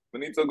near him,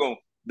 Benito gonna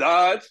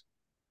dodge,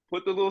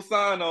 put the little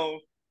sign on.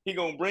 He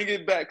gonna bring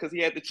it back because he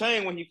had the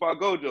chain when he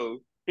fought Gojo.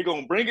 He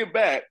gonna bring it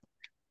back,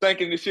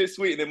 thinking the shit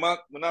sweet, and then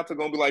Minato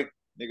gonna be like,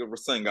 "Nigga,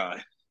 Rasengan,"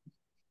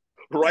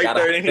 right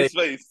there in his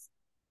face.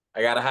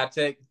 I got a hot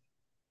take.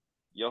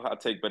 Your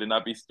hot take better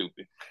not be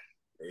stupid.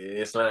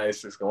 It's not.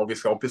 It's gonna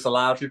piss a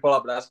lot of people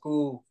off, but that's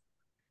cool.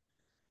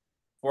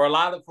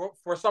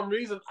 For some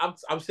reason,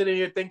 I'm sitting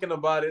here thinking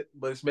about it,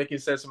 but it's making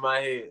sense in my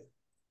head.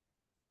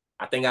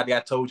 I think I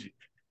got Toji.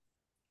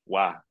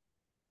 Why?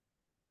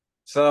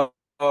 So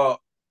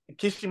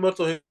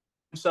Kishimoto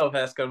himself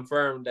has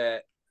confirmed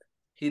that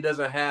he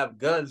doesn't have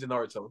guns in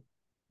Naruto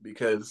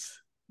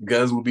because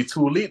guns would be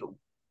too lethal.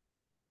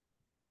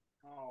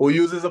 Who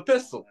uses a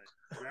pistol?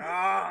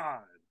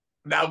 God.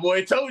 That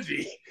boy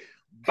Toji.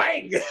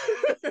 Bang!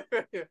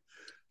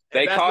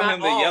 They call him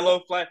the all. Yellow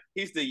Flash.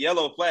 He's the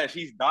Yellow Flash.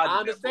 He's dodging. I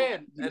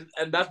understand,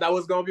 and that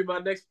was going to be my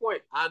next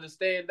point. I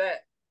understand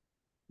that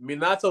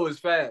Minato is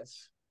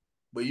fast,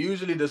 but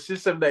usually the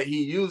system that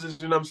he uses,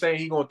 you know what I'm saying,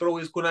 he's going to throw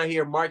his kunai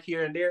here, mark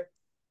here and there.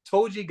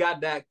 Toji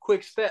got that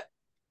quick step.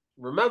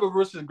 Remember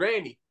versus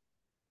Granny,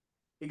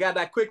 he got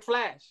that quick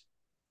flash.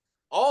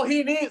 All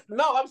he needs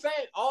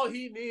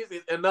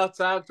is enough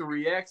time to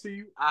react to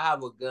you. I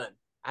have a gun.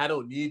 I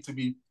don't need to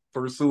be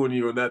pursuing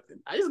you or nothing.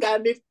 I just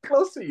gotta get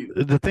close to you.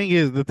 The thing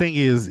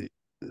is,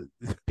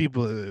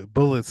 people,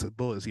 bullets,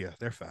 yeah,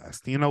 they're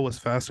fast. You know what's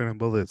faster than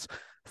bullets?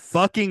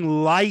 Fucking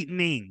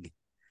lightning.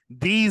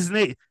 There's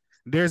a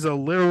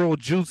literal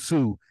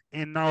jutsu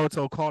in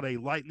Naruto called a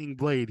lightning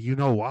blade. You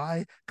know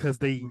why? Because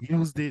they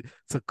used it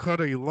to cut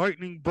a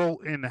lightning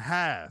bolt in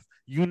half.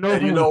 You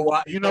know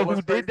why? You know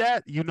who did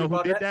that? You know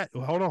who did that?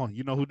 Hold on.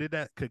 You know who did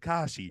that?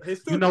 Kakashi.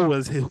 You know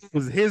was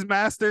his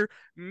master?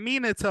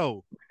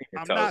 Minato.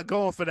 I'm not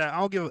going for that.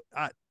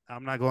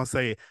 I'm not going to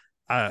say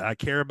I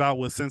care about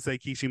what Sensei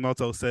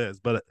Kishimoto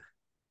says, but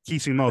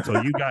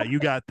Kishimoto, you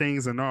got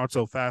things in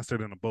Naruto faster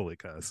than a bullet,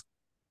 cuz.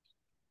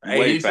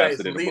 Hey, he said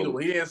it's lethal.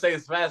 He didn't say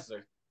it's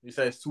faster. He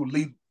said it's too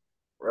lethal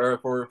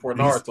for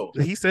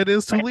Naruto. He said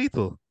it's too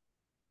lethal.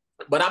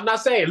 But I'm not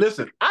saying.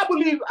 Listen, I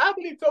believe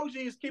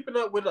Toji is keeping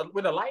up with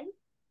a lightning.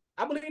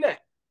 I believe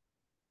that.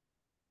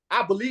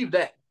 I believe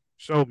that.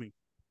 Show me.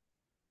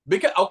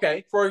 Because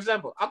for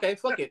example, fuck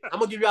it. I'm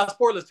gonna give y'all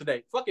spoilers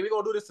today. Fuck it, we're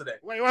gonna do this today.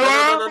 Wait, no.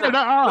 I'm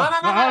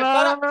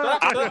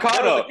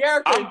caught up.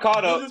 I'm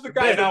caught up.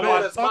 Then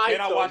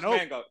I watch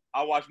manga.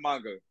 I watch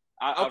manga.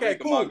 Okay,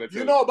 cool.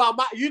 You know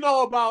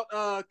about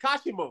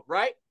Kashimo,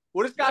 right?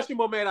 What is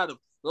Kashimo made out of?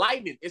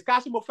 Lightning. Is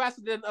Kashimo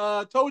faster than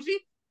Toji?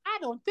 I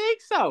don't think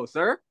so,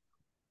 sir.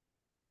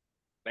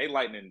 They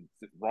lightning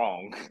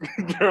wrong.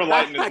 Their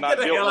lightning is not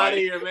built right.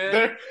 Here, man.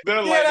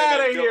 Their Get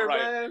out of here,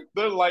 right. man.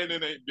 Their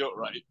lightning ain't built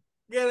right.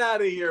 Get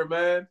out of here,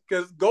 man.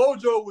 Because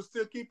Gojo would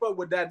still keep up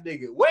with that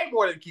nigga. Way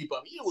more than keep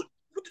up. He would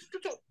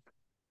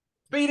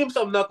feed him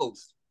some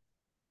knuckles.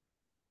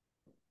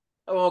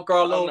 Come on,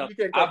 Carlo. You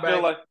can't come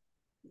back.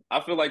 I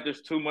feel like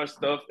there's too much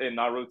stuff in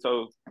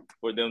Naruto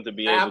for them to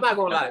be able. I'm not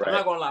gonna lie.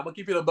 I'm gonna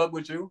keep it a buck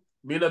with you.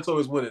 Minato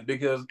is winning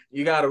because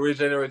you got a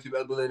regenerative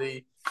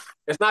ability.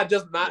 It's not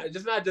just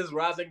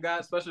Rasengan,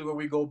 especially when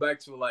we go back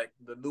to like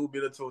the new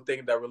Minato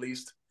thing that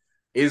released.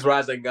 His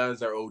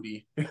Rasengans are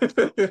OD.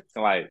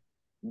 Like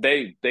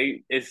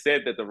it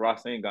said that the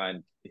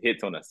Rasengan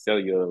hits on a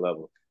cellular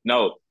level.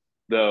 No,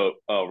 the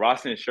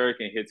Rasen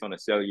Shuriken hits on a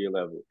cellular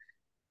level,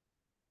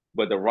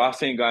 but the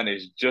Rasengan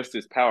is just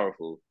as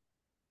powerful.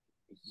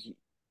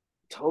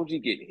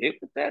 Toji get hit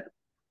with that?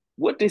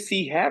 What does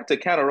he have to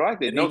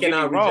counteract it? No, he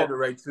cannot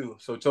regenerate too.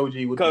 So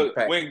Toji would be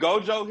packed. When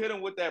Gojo hit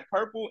him with that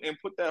purple and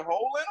put that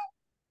hole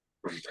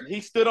in him,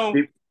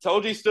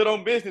 Toji stood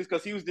on business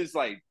because he was just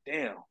like,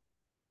 damn,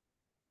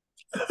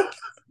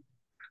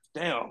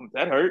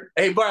 that hurt.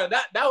 Hey, bro,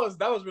 that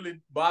was really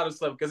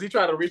bothersome because he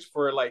tried to reach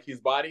for like his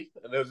body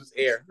and it was just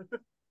air.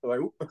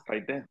 Like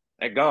damn,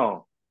 that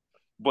gone.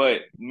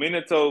 But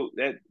Minato,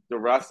 the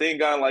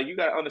Rasengan, like you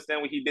gotta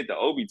understand what he did to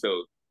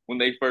Obito when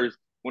they first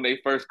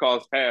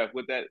crossed paths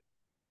with that.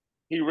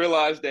 He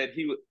realized that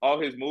all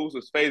his moves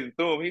was phasing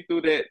through him. He threw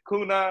that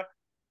kunai.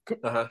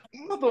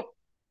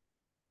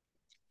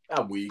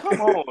 I'm weak. Come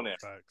on, now.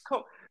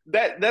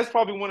 That's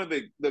probably one of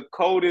the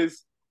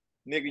coldest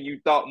nigga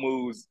you thought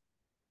moves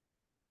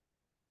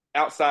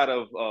outside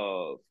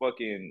of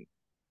fucking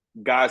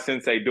God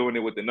Sensei doing it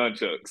with the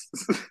nunchucks.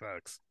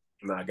 Facts.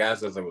 Nah, God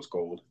Sensei was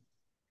cold.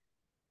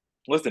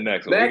 What's the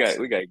next one?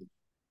 We got.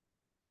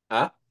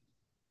 Huh?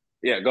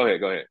 Yeah, go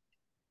ahead.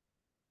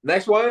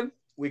 Next one,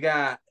 we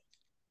got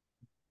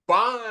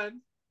Bond.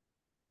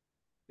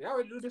 Did I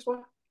already do this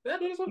one? Did I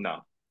do this one?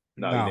 No.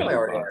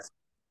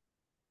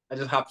 I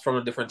just hopped from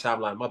a different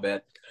timeline. My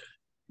bad.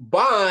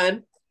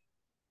 Bond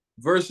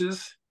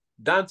versus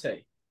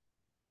Dante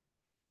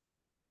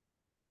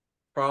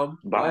from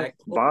Black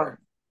Clover.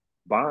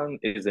 Bond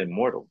is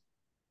immortal.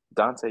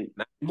 Dante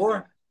not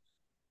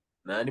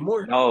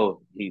anymore.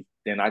 No,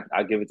 then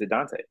I give it to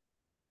Dante.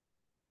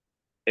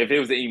 If it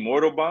was the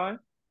immortal Bond,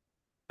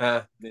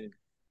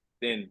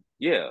 then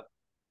yeah,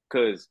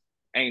 because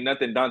ain't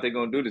nothing Dante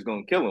gonna do that's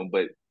gonna kill him.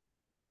 But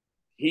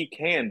he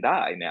can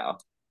die now.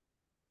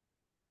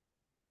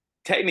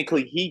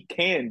 Technically, he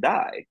can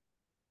die.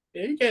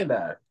 Yeah, he can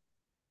die.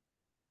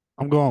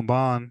 I'm going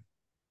Bond.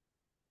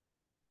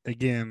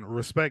 Again,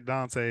 respect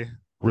Dante.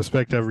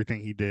 Respect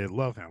everything he did.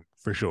 Love him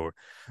for sure.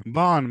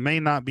 Bond may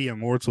not be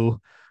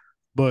immortal,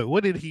 but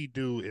what did he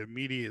do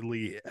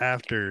immediately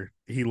after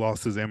he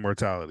lost his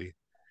immortality?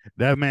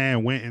 That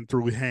man went and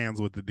threw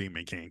hands with the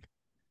Demon King.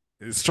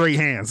 Straight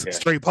hands, Yeah.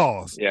 straight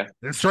paws. Yeah.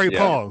 Straight Yeah.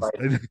 paws.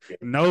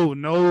 No,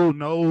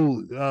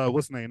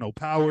 what's the name? No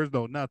powers,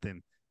 no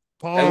nothing.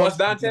 Paws And what's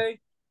Dante?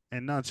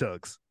 and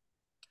nunchucks.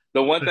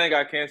 The one thing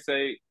I can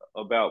say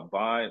about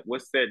Bond,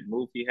 what's that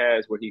move he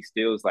has where he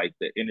steals like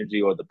the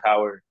energy or the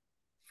power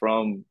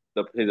from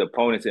his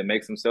opponents and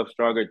makes himself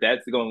stronger?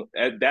 That's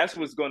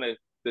what's gonna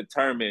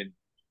determine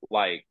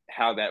like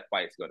how that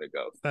fight's gonna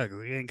go.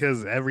 Exactly, and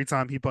because every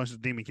time he punched the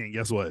Demon King,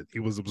 guess what? He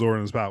was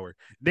absorbing his power.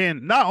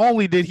 Then not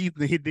only did he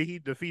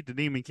defeat the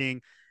Demon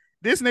King,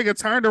 this nigga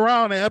turned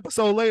around an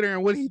episode later,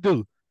 and what did he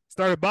do?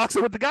 Started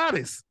boxing with the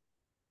goddess.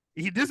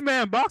 This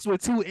man boxed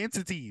with two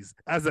entities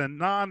as a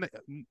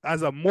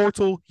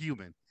mortal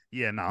human.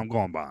 Yeah, I'm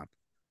going Bond.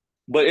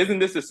 But isn't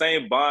this the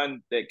same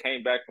Bond that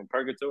came back from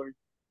purgatory?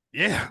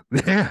 Yeah.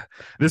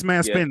 This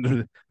man spent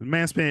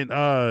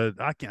I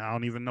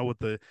don't even know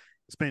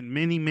spent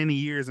many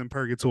years in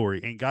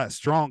purgatory and got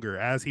stronger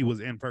as he was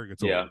in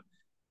purgatory. Yeah.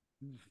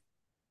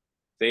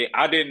 See,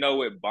 I didn't know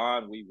what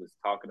Bond we was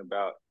talking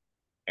about,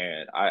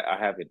 and I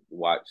haven't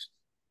watched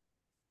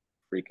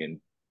freaking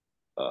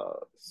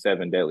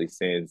 7 Deadly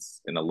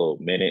Sins in a little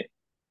minute.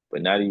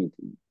 But now that you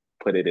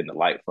put it in the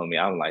light for me,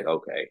 I'm like,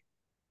 okay.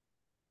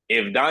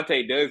 If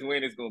Dante does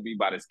win, it's gonna be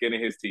by the skin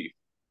of his teeth.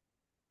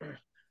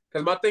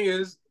 Because my thing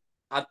is,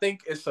 I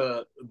think it's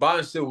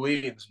Bond still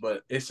wins,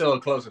 but it's still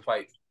a closer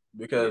fight.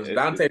 Because the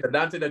Dante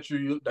that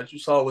you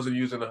saw wasn't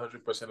using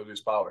 100% of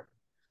his power.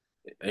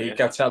 And he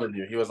kept telling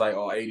you, he was like,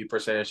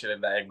 80% shit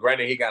and that. And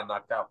granted, he got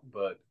knocked out,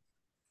 but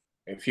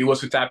if he was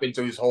to tap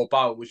into his whole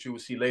power, which you will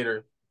see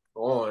later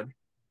on.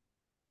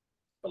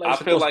 I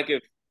feel like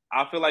if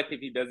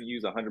he doesn't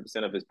use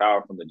 100% of his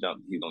power from the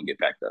jump, he's gonna get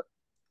packed up.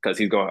 Because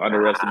he's gonna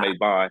underestimate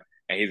Bond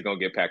and he's gonna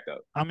get packed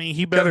up. I mean,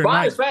 he better Bond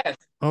not. is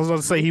fast. I was going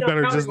to say he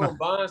better just not.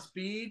 Bond's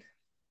speed.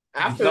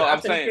 After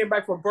he came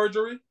back from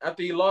perjury,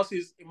 after he lost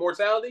his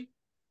immortality,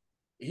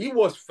 he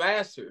was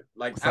faster.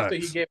 Like Facts. after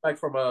he came back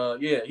from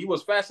he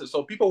was faster.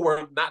 So people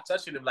were not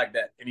touching him like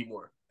that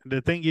anymore. The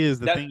thing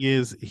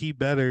is, he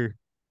better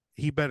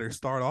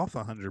start off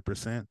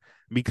 100%,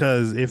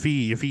 because if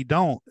he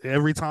don't,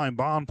 every time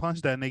Bond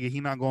punch that nigga, he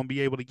not gonna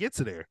be able to get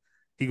to there.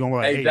 He gonna be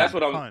like, hey, that's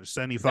what I'm punch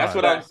 75. That's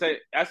what I'm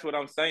saying.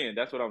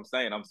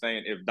 I'm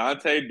saying if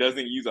Dante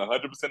doesn't use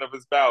 100% of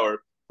his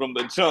power from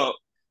the jump,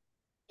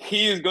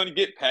 he is going to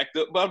get packed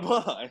up by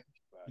Bond.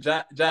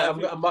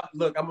 I'm about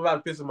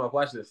to piss him off.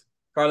 Watch this.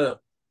 Carlil.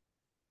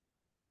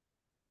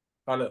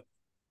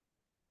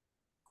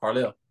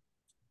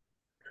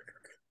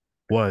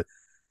 What?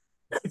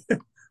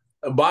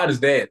 Bond is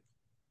dead.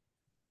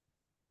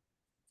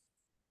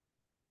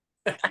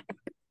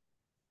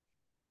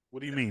 What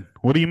do you mean?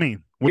 What do you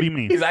mean?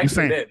 He's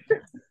actually dead.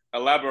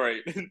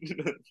 Elaborate.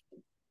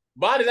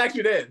 Bond is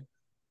actually dead.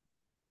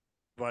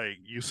 Like,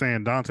 you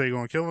saying Dante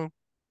gonna kill him?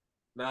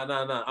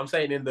 Nah. I'm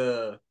saying in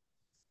the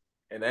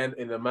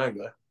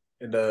manga,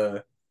 in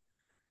the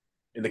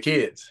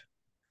kids,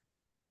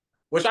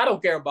 which I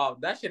don't care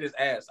about. That shit is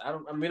ass.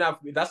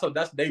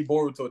 That's they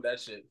Boruto that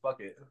shit.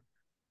 Fuck it.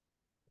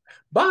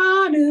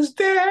 Bond is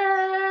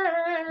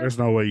dead. There's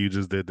no way you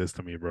just did this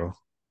to me, bro.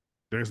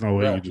 There's no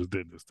way you just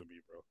did this to me,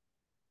 bro.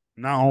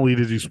 Not only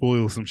did you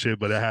spoil some shit,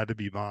 but it had to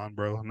be Bond,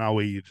 bro. No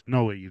way you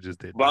just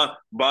did this.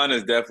 Bond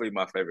is definitely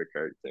my favorite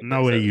character.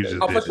 No way you just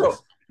did this. Sure.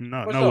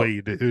 No way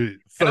you did.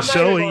 For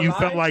sure, and you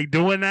felt like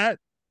doing that?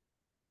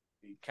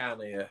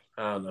 Kinda, yeah.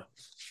 I don't know.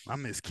 I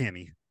miss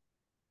Kenny.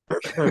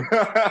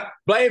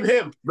 Blame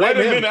him. Wait a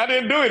minute, I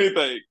didn't do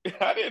anything.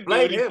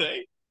 Blame him.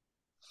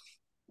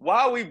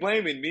 Why are we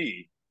blaming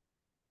me?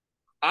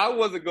 I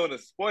wasn't going to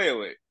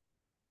spoil it.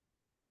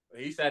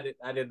 He said it.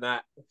 I did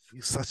not.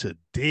 You're such a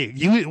dick.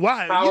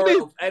 Why?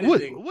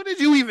 What did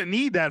you even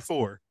need that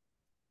for?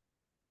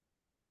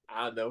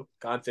 I don't know.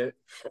 Content.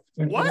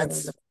 What?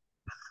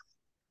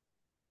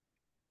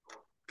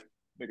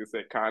 Nigga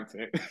said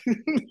content.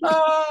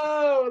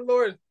 Oh,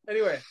 Lord.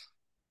 Anyway,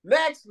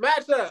 next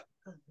matchup.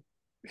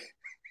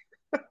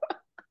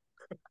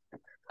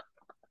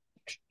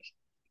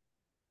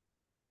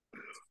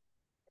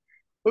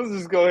 Let's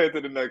just go ahead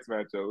to the next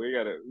matchup.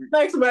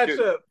 Next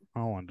matchup. I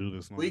don't want to do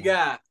this no We more.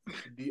 got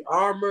the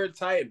Armored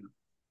Titan,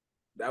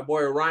 that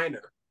boy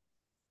Reiner,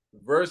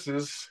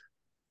 versus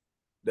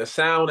the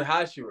Sound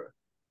Hashira.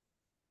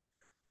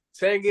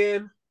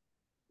 Tengen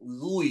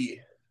Louis.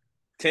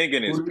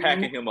 Tengen is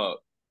packing him up.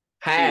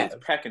 He is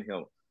packing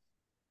him.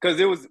 Because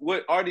it was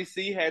what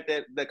RDC had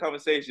that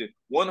conversation.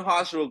 One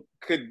Hashira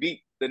could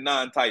beat the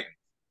non-Titan.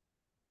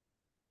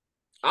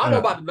 I don't know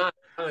about the non.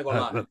 I ain't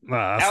gonna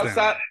lie.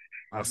 Outside.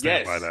 I'll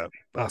stand by that.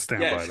 I'll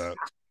stand by that.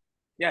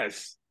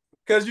 Yes.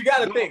 Because you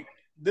got to think.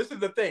 This is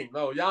the thing.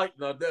 No, y'all.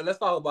 No, let's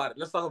talk about it.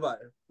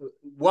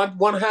 One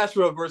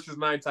Hashira versus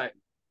 9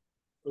 Titan.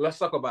 Let's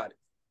talk about it.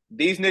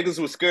 These niggas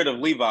were scared of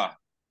Levi.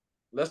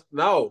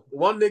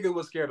 One nigga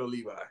was scared of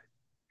Levi.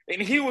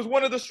 And he was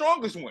one of the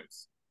strongest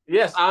ones.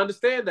 Yes, I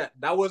understand that.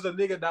 That was a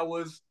nigga that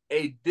was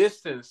a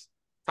distance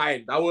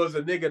Titan. That was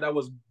a nigga that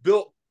was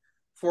built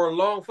for a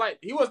long fight.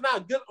 He was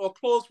not good or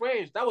close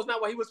range. That was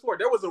not what he was for.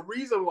 There was a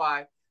reason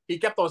why he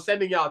kept on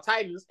sending y'all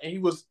Titans and he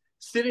was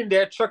sitting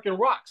there chucking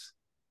rocks.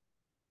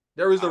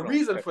 There is a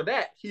reason for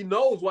that. He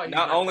knows why he's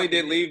not only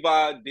did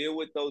Levi deal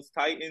with those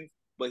Titans,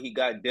 but he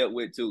got dealt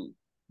with too.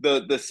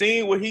 The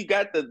scene where he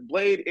got the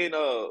blade in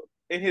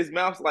his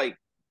mouth, like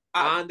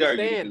I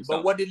understand,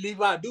 but what did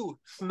Levi do?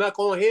 Snuck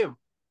on him.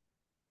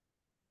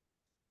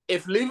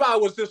 If Levi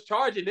was just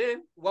charging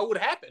in, what would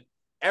happen?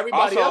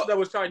 Everybody else that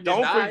was charging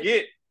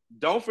in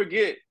Don't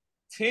forget,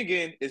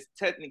 Tengen is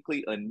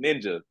technically a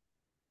ninja.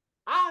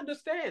 I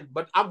understand,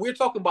 but we're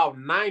talking about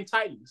 9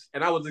 Titans,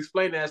 and I was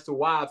explaining as to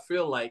why I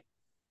feel like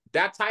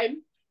that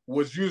Titan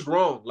was used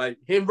wrong. Like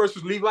him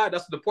versus Levi,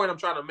 that's the point I'm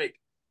trying to make.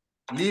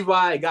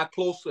 Levi got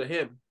close to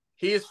him.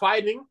 His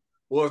fighting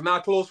was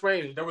not close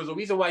range. There was a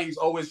reason why he's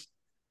always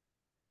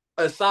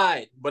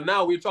aside. But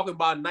now we're talking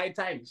about 9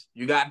 Titans.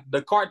 You got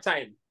the Cart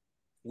Titan,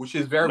 which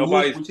is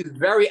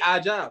very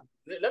agile.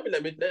 Let me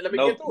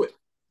get through it.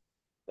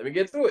 Let me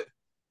get through it.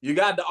 You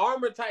got the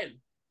Armor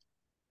Titan.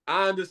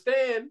 I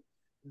understand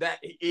that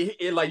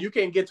it like you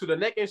can't get to the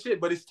neck and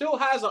shit, but it still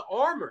has an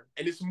armor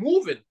and it's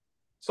moving.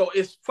 So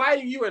it's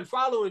fighting you and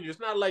following you. It's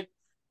not like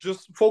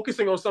just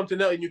focusing on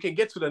something else and you can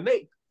get to the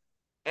neck.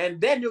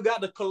 And then you got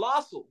the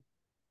Colossal,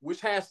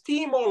 which has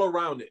team all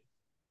around it.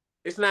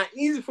 It's not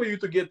easy for you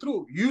to get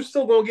through. You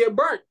still gonna get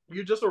burnt.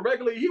 You're just a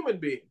regular human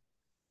being.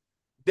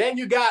 Then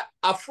you got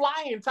a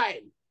Flying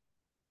Titan.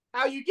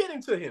 How are you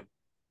getting to him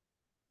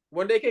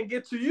when they can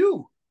get to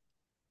you?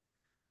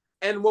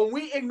 And when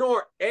we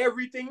ignore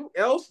everything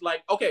else,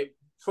 like, okay,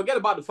 forget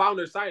about the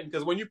Founder's Titan,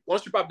 because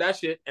once you pop that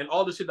shit and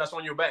all the shit that's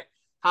on your back,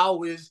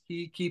 how is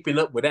he keeping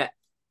up with that?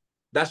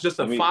 That's just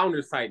a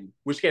Founder's Titan,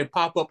 which can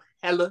pop up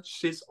hella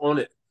shits on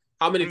it.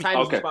 How many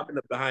Titans is popping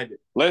up behind it?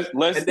 Let's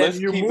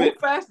move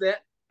past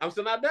that. I'm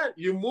still not done.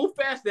 You move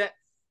past that.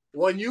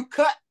 When you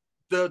cut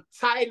the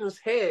Titan's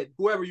head,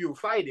 whoever you're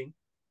fighting,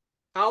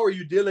 how are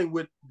you dealing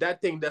with that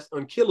thing that's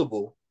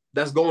unkillable?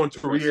 That's going to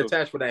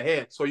reattach with that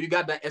head. So you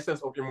got that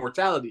essence of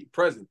immortality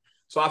present.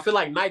 So I feel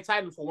like Night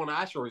Titan for one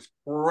Hashira is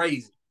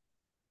crazy.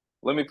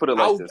 Let me put it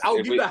like this. I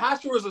would give the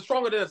Hashira is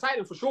stronger than a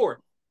Titan for sure.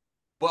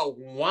 But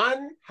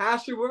one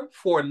Hashira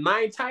for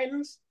 9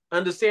 Titans,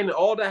 understanding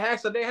all the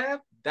hacks that they have,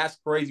 that's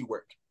crazy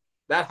work.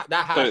 That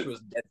Hashira is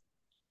dead.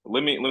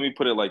 Let me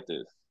put it like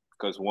this.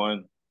 Because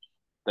one,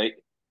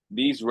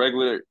 these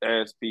regular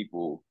ass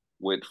people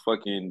with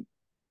fucking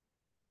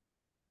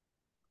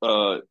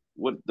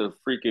what the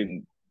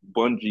freaking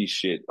Bungie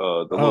shit,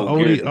 the little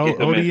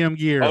ODM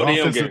gear, ODM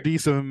offensive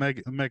defensive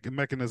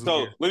mechanism.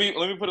 So let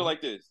me put it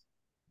like this: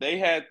 they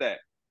had that,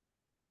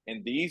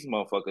 and these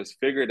motherfuckers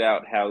figured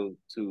out how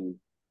to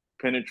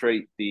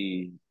penetrate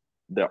the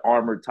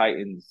Armored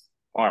Titan's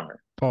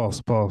armor.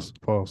 Pause.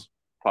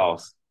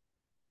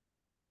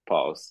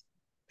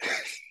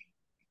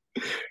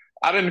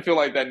 I didn't feel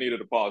like that needed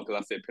a pause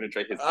because I said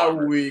penetrate his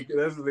armor. I'm weak.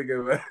 That's the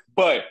nigga, man.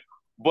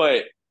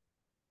 But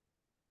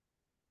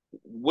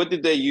what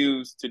did they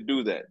use to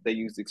do that? They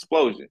used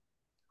explosion.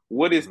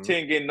 What is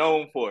Tengen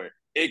known for?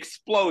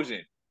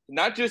 Explosion.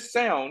 Not just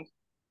sound.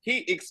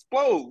 He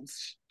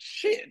explodes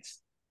shit.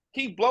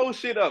 He blows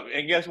shit up.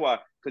 And guess why?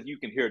 Because you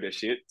can hear this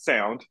shit,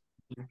 sound.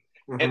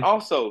 Mm-hmm. And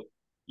also,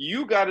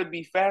 you got to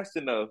be fast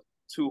enough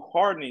to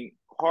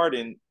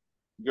harden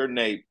your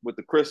nape with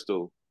the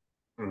crystal.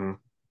 Mm-hmm.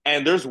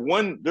 And there's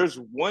one,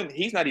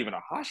 he's not even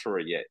a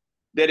Hashira yet,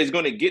 that is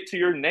going to get to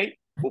your nape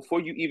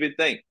before you even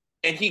think.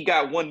 And he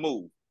got one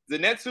move.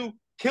 Zenitsu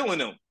killing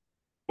him.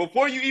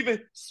 Before you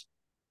even,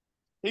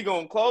 he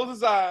going to close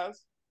his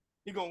eyes.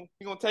 He going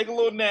to take a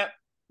little nap.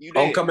 You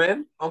dead. On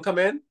come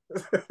in.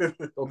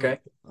 Okay.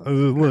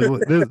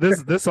 Look,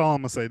 this all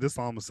I'm gonna say.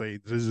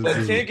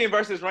 Tengen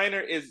versus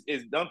Reiner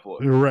is done for.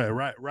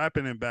 Right.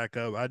 Wrapping it back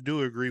up, I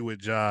do agree with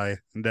Jai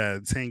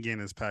that Tengen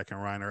is packing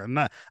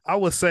Reiner. I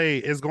would say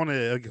it's going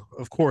to.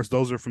 Of course,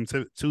 those are from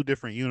 2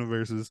 different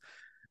universes.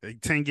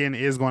 Tengen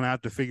is going to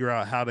have to figure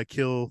out how to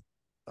kill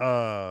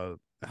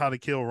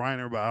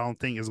Reiner, but I don't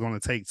think it's going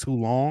to take too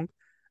long.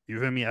 You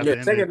feel me?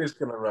 Tengen is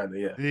killing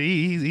Reiner. Yeah,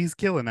 he's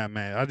killing that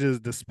man.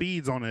 The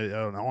speed's on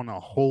a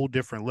whole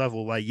different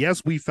level. Like,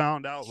 yes, we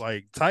found out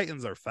like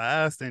Titans are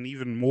fast, and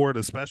even more the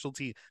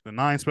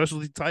 9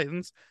 specialty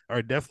Titans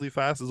are definitely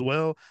fast as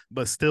well,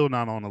 but still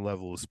not on the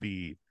level of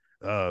speed.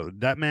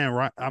 That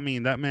man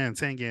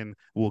Tengen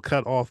will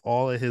cut off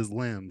all of his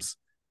limbs,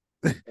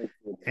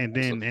 and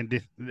then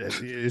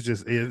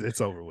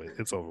it's over with.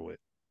 It's over with.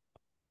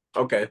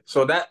 Okay,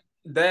 so that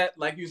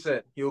like you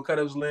said, he will cut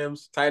his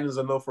limbs. Titans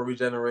are known for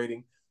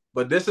regenerating.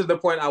 But this is the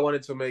point I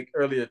wanted to make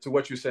earlier to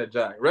what you said,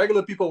 Jai.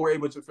 Regular people were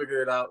able to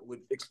figure it out with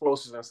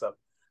explosives and stuff.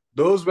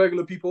 Those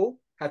regular people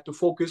had to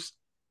focus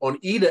on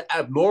either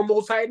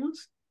abnormal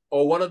Titans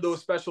or one of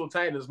those special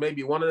Titans,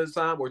 maybe 1 at a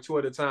time or 2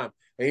 at a time.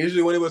 And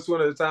usually when it was 2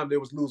 at a time, they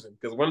was losing.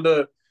 Because when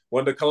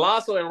the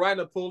Colossal and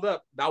Reiner pulled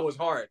up, that was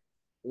hard.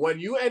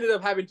 When you ended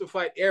up having to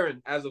fight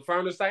Eren as a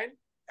Founder's Titan,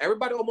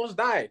 everybody almost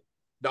died.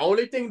 The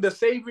only thing, the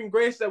saving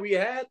grace that we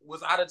had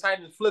was out of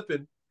Titans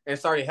flipping and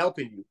started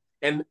helping you.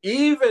 And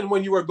even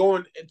when you were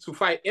going to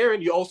fight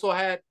Eren, you also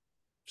had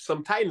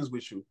some Titans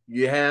with you.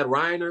 You had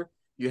Reiner,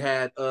 you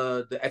had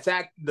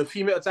the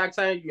female attack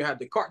Titan, you had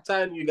the Cart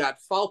Titan, you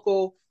got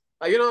Falco.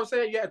 You know what I'm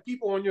saying? You had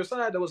people on your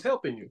side that was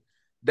helping you.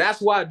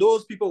 That's why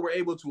those people were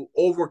able to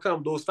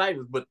overcome those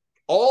Titans. But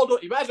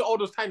imagine all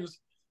those Titans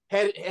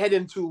head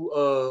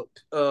into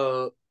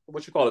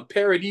what you call it,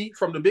 parody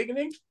from the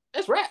beginning.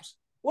 That's raps.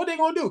 What they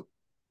gonna do?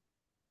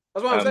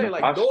 That's what I'm saying.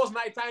 Like those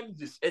Night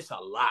Titans, it's a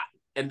lot,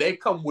 and they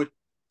come with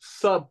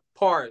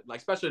subpar, like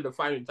especially the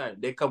Fighting Titan.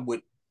 They come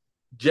with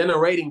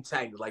generating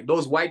Titans, like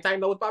those White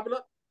Titans that was popping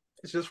up.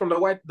 It's just from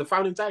the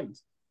Founding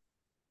Titans.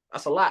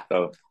 That's a lot.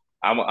 So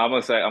I'm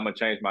gonna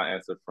change my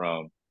answer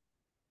from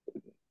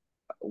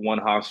one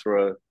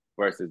Hashra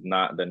versus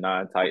the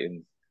 9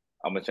 Titans.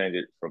 I'm gonna change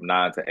it from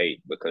 9 to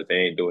 8 because they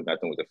ain't doing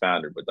nothing with the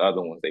founder, but the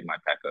other ones they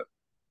might pack up.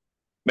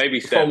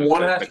 Maybe 7. From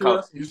one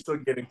Hashra, you still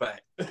getting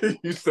back.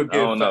 You still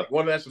getting back.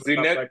 One Hashra.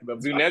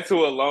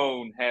 Zenitsu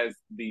alone has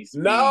these.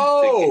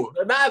 No,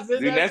 not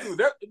Zenitsu.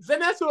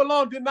 Zenitsu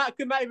alone could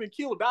not even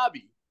kill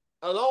Dabi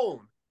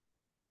alone.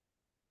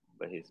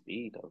 But his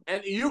speed though.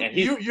 And you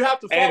have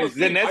to fall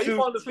asleep. Are you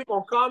falling asleep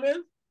on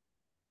command?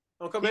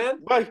 On command?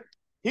 But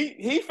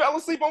he fell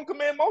asleep on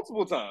command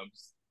multiple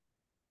times.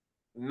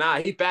 Nah,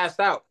 he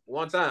passed out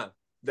one time.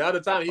 The other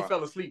time he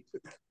fell asleep.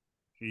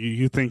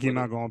 You think he's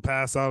not gonna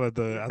pass out at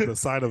the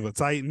sight of a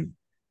Titan?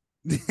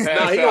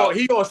 No,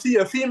 he gonna see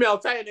a female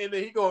Titan and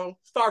then he gonna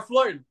start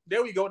flirting.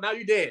 There we go. Now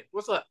you dead.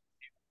 What's up?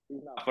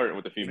 He's not flirting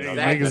with the female.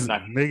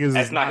 Niggas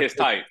that's not his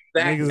type.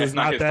 Niggas is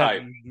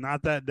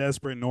not that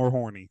desperate nor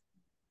horny.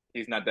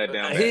 He's not that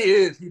down. He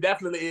is. He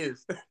definitely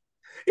is.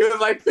 He was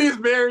like, "Please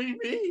marry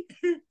me."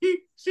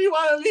 She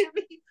wanna leave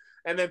me,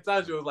 and then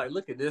Tanjiro was like,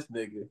 "Look at this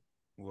nigga."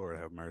 Lord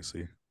have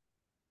mercy.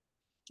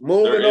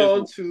 Moving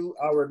on to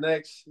our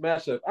next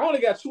matchup. I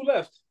only got 2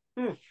 left.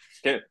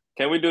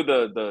 Can we do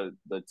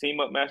the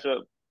team up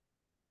matchup?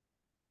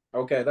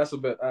 Okay, that's a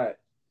bit. All right.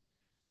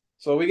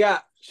 So we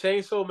got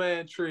Chainsaw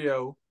Man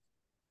Trio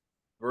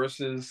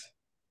versus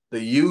the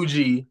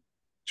UG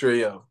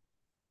Trio.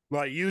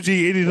 Like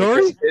Yuji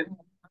Itadori?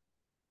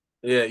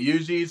 Yeah,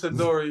 Yuji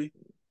Itadori,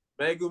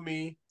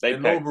 Megumi,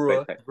 and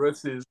Nobara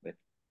versus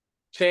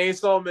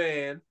Chainsaw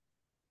Man.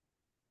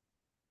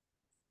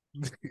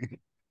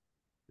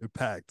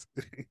 Packed.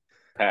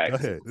 Go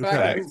ahead.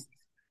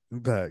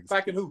 Packed.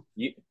 Packing who?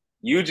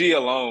 UG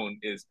alone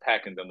is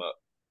packing them up.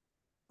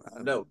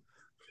 No.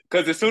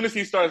 Because as soon as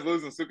he starts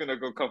losing, Sukuna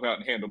gonna come out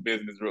and handle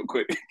business real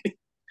quick.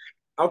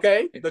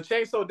 Okay, the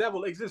Chainsaw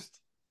Devil exists,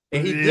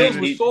 and he deals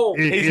with souls.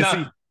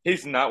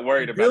 He's not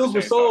worried about the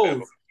Chainsaw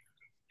Devil.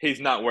 He's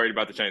not worried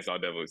about the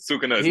Chainsaw Devil.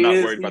 Sukuna is not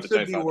worried about the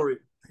Chainsaw Devil.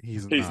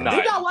 He's not.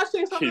 Did y'all watch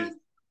Chainsaw Man?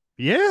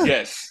 Yeah.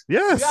 Yes.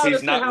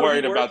 He's not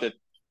worried about the.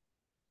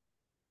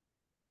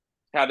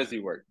 How does he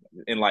work?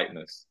 Enlighten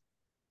us,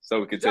 so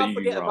we can tell you.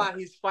 Forget about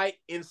his fight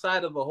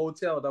inside of a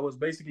hotel that was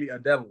basically a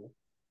devil.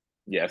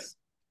 Yes.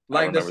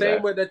 Like the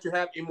same way that you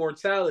have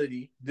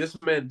immortality,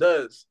 this man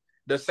does.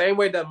 The same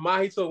way that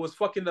Mahito was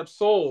fucking up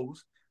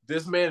souls,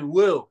 this man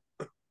will.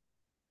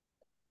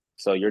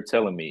 So you're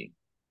telling me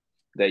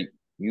that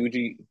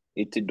Yuji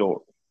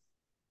Itadori,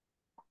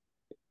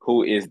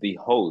 who is the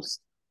host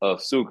of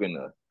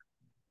Sukuna,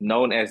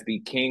 known as the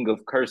King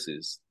of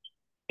Curses,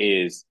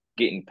 is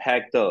getting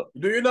packed up.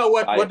 Do you know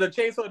what the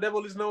Chainsaw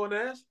Devil is known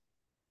as?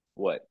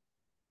 What?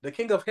 The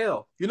King of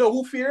Hell. You know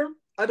who fear him?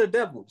 Other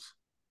devils.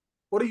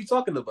 What are you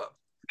talking about?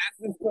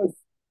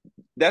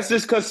 That's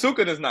just because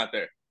Sukuna's not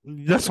there.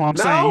 That's what I'm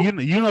saying.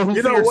 You know who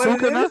fears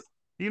Sukuna?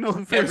 You know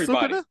who fears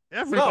Sukuna?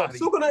 Everybody.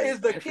 No, Sukuna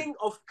is the king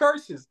of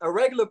curses. A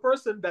regular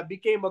person that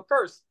became a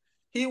curse.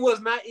 He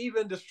was not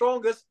even the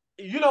strongest.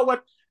 You know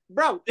what,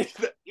 bro?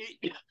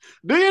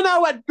 Do you know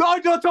what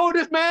Gojo told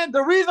this man?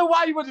 The reason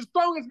why he was the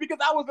strongest is because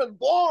I wasn't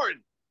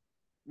born.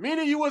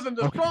 Meaning you wasn't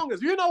the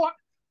strongest. You know what?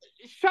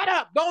 Shut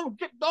up. Don't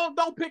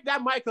pick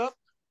that mic up.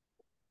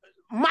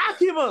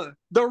 Makima,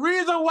 the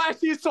reason why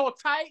she's so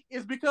tight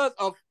is because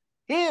of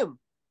him.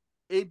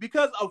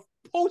 Because of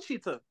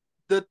Pochita,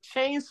 the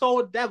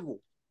Chainsaw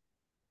Devil.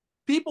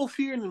 People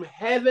fear him in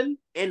heaven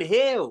and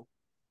hell.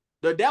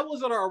 The devils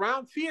that are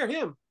around fear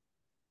him.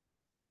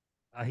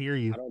 I hear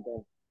you. I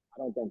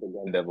don't think the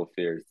Gun Devil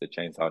fears the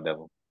Chainsaw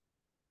Devil.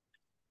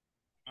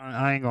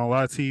 I ain't gonna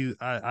lie to you.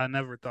 I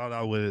never thought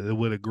I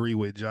would agree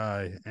with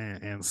Jai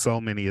and so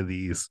many of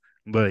these.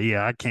 But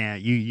yeah, I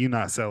can't. You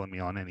not selling me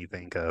on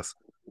anything, cuz.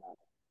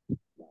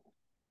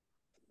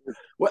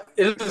 What?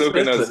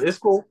 It's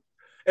cool.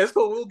 It's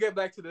cool. We'll get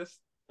back to this.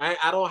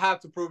 I don't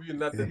have to prove you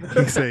nothing.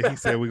 He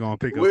said we're gonna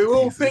pick up.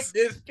 We'll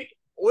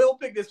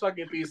pick this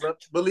fucking piece up.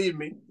 Believe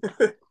me.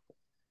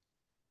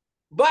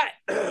 But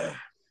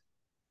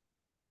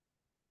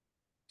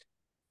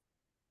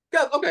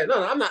okay,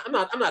 no, I'm not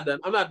done.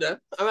 I'm not done.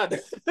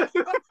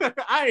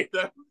 I ain't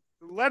done.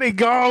 Let it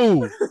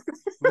go.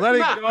 Let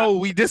it go.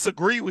 We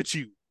disagree with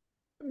you.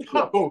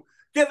 No,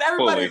 because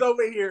everybody's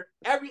over here.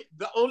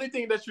 The only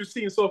thing that you've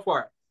seen so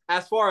far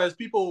as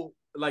people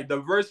like the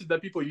verses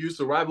that people use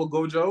to rival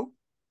Gojo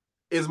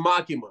is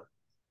Makima.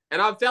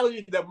 And I'm telling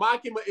you that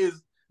Makima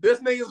is this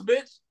nigga's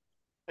bitch.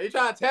 And you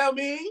trying to tell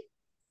me?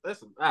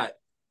 Listen, all right,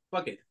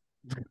 fuck it.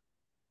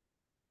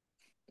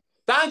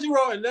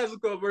 Tanjiro and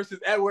Nezuko versus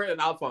Edward and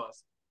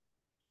Alphonse.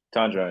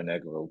 Tanjiro and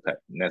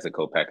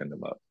Nezuko packing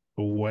them up.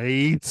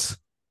 Wait.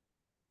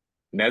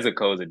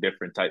 Nezuko is a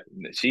different type.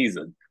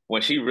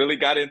 When she really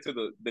got into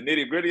the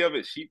nitty gritty of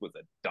it, she was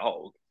a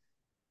dog.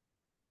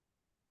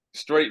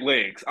 Straight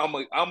legs. I'm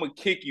a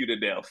kick you to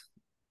death.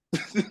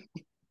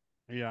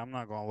 Yeah, I'm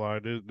not gonna lie.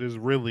 There's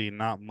really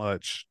not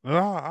much.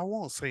 I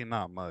won't say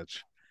not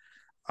much.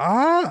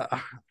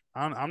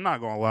 I'm not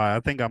gonna lie. I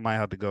think I might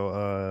have to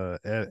go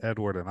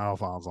Edward and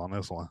Alphonse on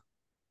this one.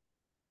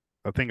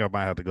 I think I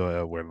might have to go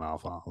Edward and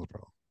Alphonse,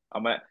 bro.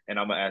 I'm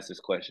gonna ask this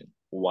question.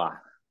 Why?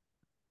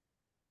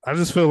 I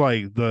just feel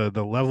like the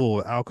level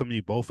of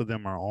alchemy both of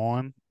them are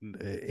on,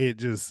 it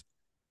just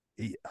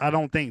I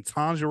don't think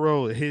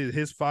Tanjiro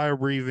his fire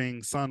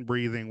breathing, sun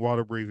breathing,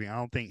 water breathing. I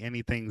don't think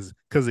anything's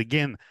because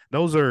again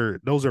those are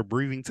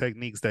breathing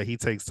techniques that he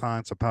takes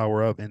time to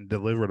power up and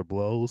deliver the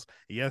blows.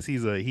 Yes,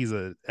 he's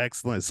a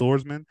excellent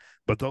swordsman,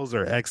 but those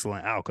are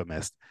excellent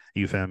alchemists.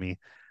 You feel me?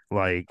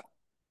 Like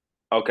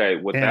okay,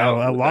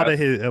 a lot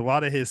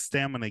of his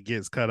stamina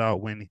gets cut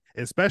out when,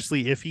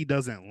 especially if he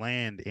doesn't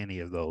land any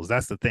of those.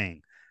 That's the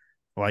thing.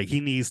 Like he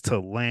needs to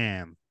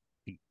land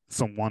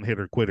some one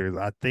hitter quitters.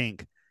 I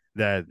think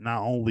that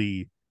not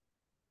only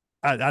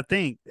I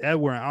think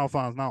Edward and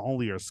Alphonse not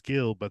only are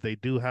skilled, but they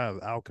do have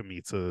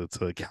alchemy to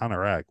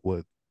counteract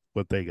what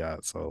they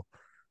got. So,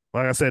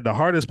 like I said, the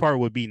hardest part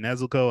would be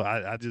Nezuko.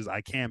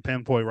 I can't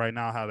pinpoint right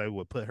now how they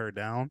would put her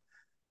down,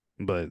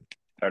 but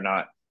or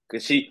not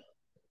because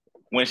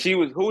when she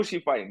was who was she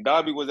fighting?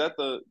 Dabi was that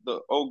the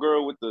old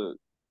girl with the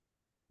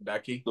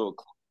Daki,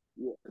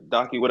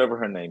 Daki, whatever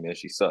her name is.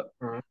 She sucked.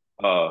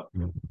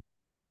 Mm-hmm.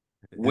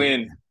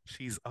 When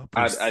she's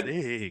upper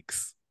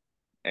six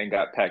and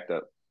got packed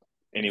up.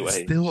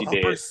 Anyway, still she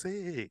upper dead.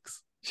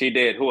 6. She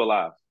dead. Who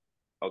alive?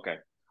 Okay.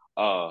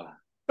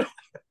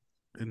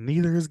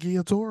 Neither is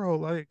Gyatoro.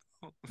 Like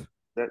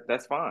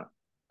that's fine.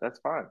 That's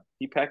fine.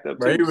 He packed up.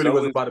 Bro, too. he really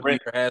was about to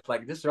beat her ass.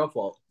 Like this is your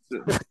fault.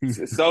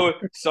 So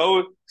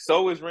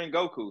is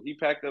Rengoku. He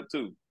packed up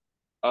too.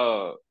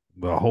 A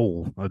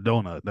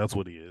donut. That's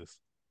what he is.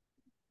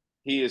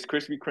 He is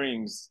Krispy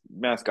Kreme's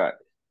mascot.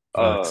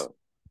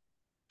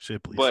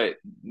 Shit, please. But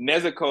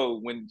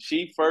Nezuko, when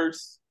she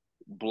first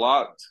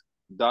blocked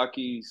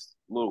Daki's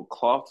little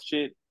cloth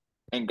shit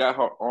and got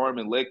her arm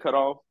and leg cut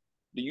off,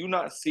 do you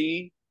not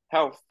see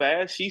how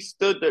fast she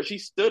stood there? She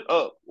stood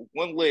up,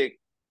 one leg,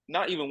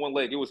 not even one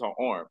leg, it was her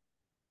arm.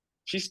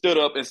 She stood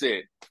up and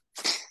said,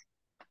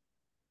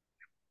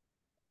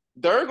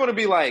 they're going to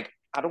be like,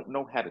 I don't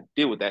know how to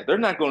deal with that. They're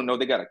not going to know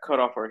they got to cut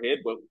off her head,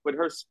 but with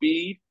her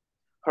speed,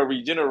 her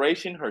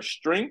regeneration, her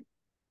strength,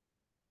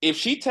 if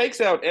she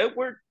takes out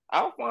Edward,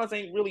 Alphonse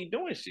ain't really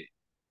doing shit.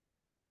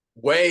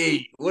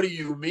 Wait, what do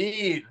you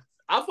mean?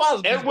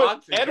 Alphonse Edward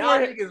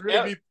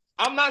really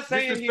I'm not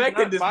saying he's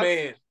not this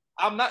man.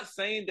 I'm not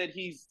saying that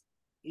he's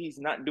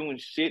not doing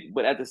shit,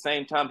 but at the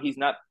same time, he's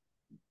not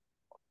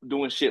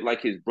doing shit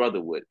like his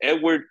brother would.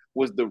 Edward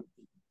was the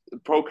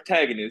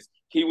protagonist.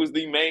 He was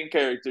the main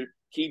character.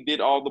 He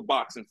did all the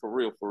boxing for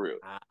real.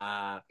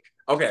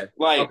 Okay.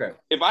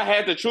 If I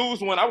had to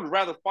choose one, I would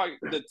rather fight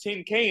the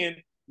Tin Can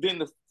than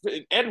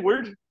the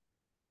Edward.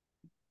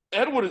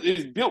 Edward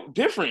is built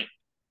different.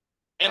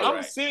 And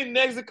I'm sending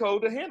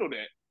Nezuko to handle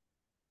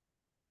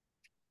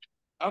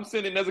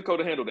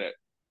that.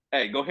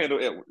 Hey, go handle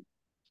Edward.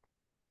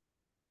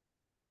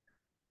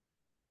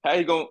 How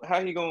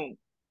he gonna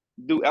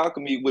do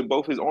alchemy with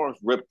both his arms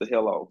ripped the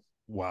hell off?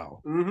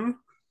 Wow. Mm-hmm.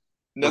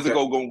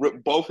 Nezuko gonna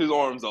rip both his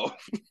arms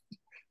off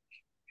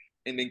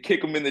and then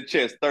kick him in the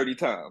chest 30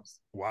 times.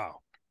 Wow.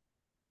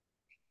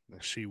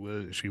 She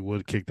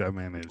would kick that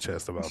man in the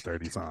chest about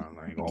 30 times.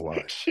 I ain't gonna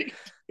lie.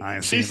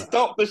 She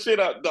stomped the shit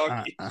out,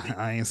 Donkey.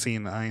 I ain't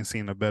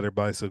seen a better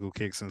bicycle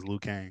kick since Liu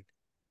Kang.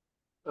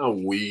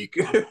 I'm weak.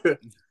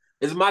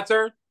 Is it my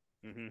turn?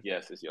 Mm-hmm.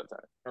 Yes, it's your turn.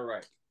 All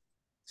right.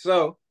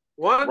 So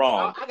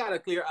wrong. I gotta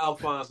clear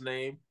Alphonse's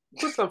name.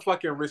 Put some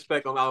fucking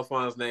respect on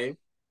Alphonse's name.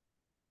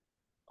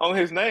 On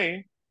his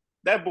name?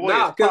 That boy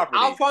is property.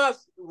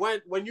 Alphonse,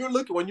 when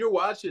you're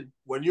watching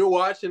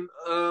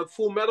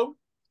Full Metal,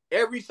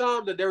 every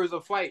time that there is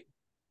a fight,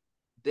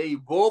 they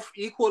both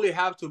equally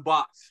have to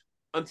box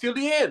until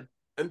the end.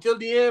 Until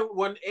the end,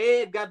 when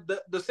Ed got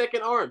the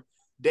second arm,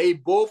 they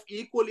both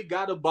equally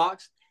got a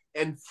box.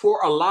 And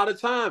for a lot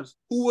of times,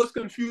 who was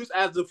confused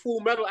as the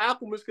Full Metal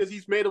Alchemist because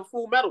he's made of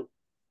Full Metal?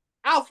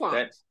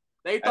 Alphonse.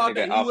 They thought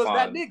that he was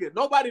that nigga.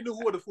 Nobody knew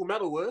who the Full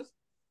Metal was.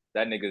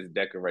 That nigga is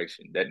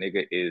decoration. That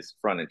nigga is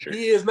furniture.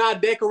 He is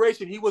not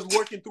decoration. He was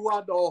working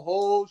throughout the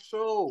whole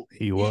show.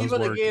 He was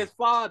even working. Against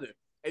Father.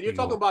 And you're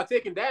talking about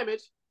taking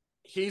damage.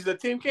 He's a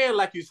Tin Can,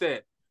 like you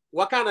said.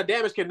 What kind of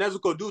damage can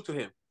Nezuko do to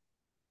him?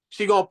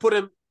 She gonna put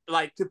him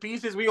like to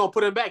pieces. We gonna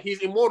put him back.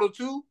 He's immortal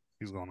too.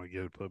 He's gonna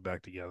get put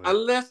back together.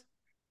 Unless,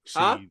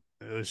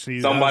 I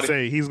Somebody-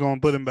 say he's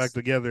gonna put him back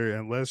together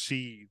unless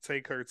she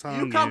take her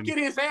tongue. You come and get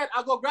his hand,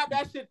 I'll go grab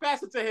that shit,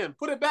 pass it to him.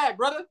 Put it back,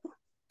 brother.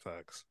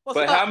 Facts. What's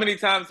But up? how many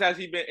times has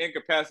he been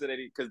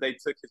incapacitated because they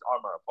took his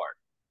armor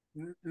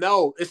apart?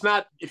 No, it's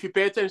not. If you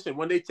pay attention,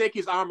 when they take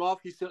his arm off,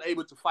 he's still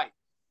able to fight.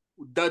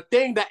 The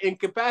thing that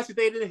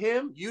incapacitated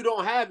him, you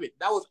don't have it.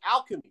 That was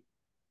alchemy.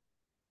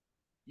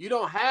 You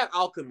don't have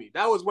alchemy.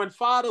 That was when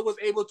Father was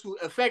able to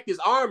affect his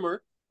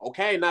armor.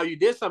 Okay, now you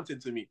did something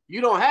to me.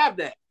 You don't have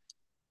that.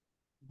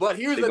 But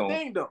here's the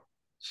thing, though.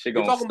 She You're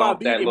gonna talking about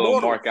stomp that being little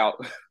immortal. mark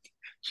out.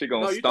 She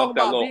No, gonna you're talking stomp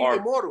that about little being arm.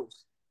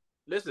 immortals.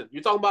 Listen,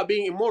 you're talking about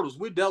being immortals.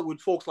 We dealt with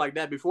folks like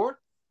that before.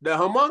 The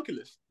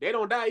homunculus, they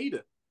don't die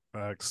either.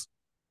 Facts.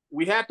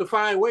 We have to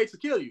find ways to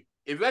kill you.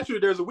 Eventually,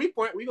 there's a weak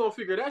point. We're going to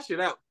figure that shit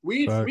out.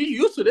 We Facts.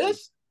 used to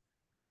this.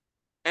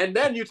 And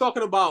then you're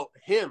talking about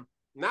him.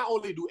 Not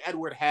only do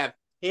Edward have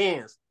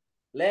hands,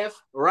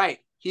 left, right,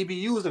 he be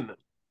using them.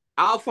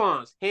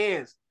 Alphonse,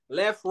 hands,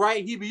 left,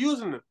 right, he be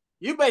using them.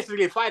 You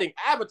basically fighting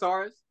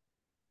avatars.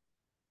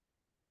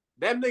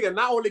 Them nigga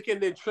not only can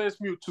they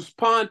transmute to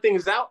spawn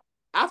things out,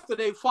 after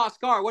they fought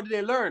Scar, what did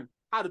they learn?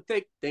 How to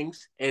take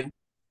things and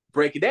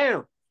break it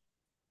down.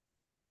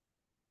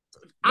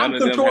 I'm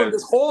controlling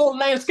this whole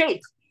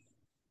landscape.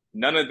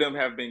 None of them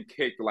have been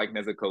kicked like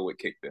Nezuko would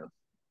kick them.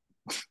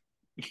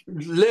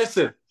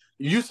 Listen,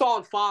 you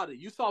saw Father.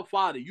 You saw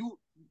Father. You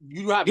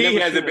have He never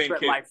hasn't seen a been threat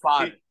kicked. like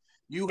Father.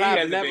 You he have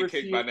hasn't never been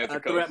kicked seen by a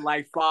Nezuko. threat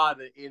like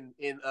Father in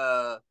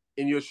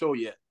your show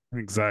yet.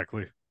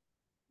 Exactly.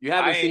 You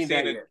haven't I ain't seen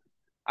that seen yet.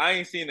 I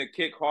ain't seen a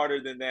kick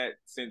harder than that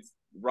since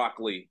Rock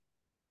Lee.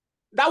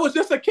 That was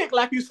just a kick,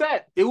 like you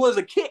said. It was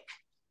a kick.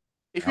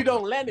 If you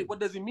don't land it, what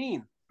does it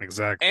mean?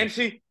 Exactly. And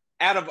she,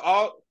 out of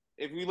all,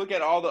 if we look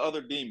at all the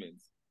other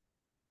demons,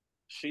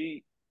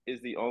 she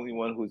is the only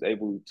one who's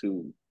able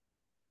to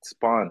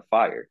spawn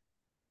fire.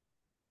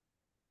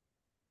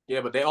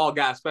 Yeah, but they all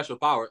got special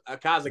power.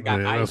 Akaza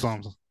got Yeah, ice.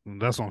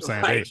 that's what I'm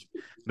saying. Like,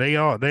 They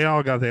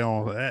all got their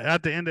own.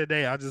 At the end of the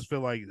day, I just feel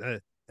like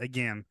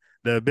again,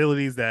 the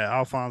abilities that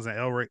Alphonse and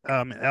Edward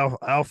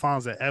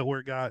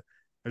got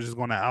are just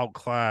going to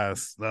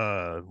outclass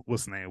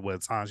what's the name?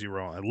 What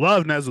Tanjiro. I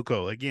love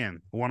Nezuko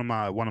again, one of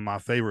my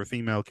favorite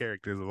female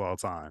characters of all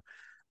time,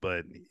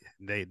 but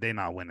they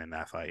not winning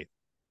that fight.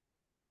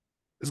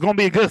 It's gonna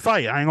be a good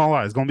fight. I ain't gonna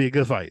lie, it's gonna be a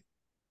good fight.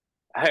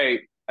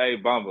 Hey,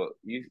 Bamba,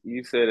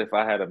 you said if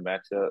I had a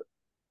matchup,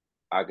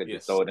 I could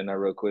just throw it in there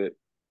real quick.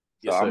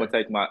 So yes, I'm gonna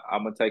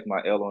take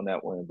my L on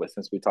that one. But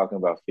since we're talking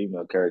about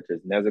female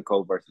characters,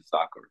 Nezuko versus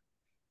Sakura.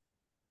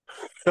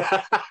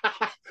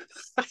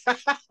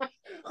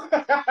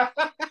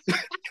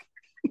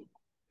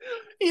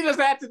 He just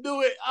had to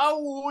do it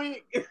all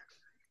week.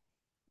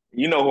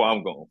 You know who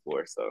I'm going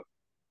for, so.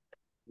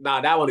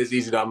 Nah, that one is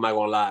easy though, I'm not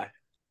gonna lie.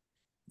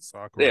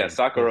 Sakura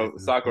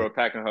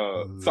packing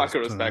her.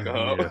 Sakura's packing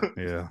her.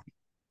 Yeah.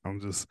 I'm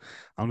just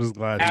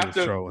glad he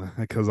was trolling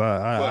because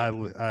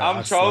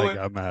I'm trolling.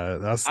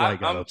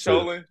 I'm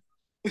trolling.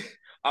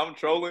 I'm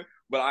trolling,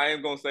 but I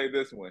am gonna say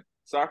this one: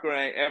 Sakura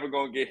ain't ever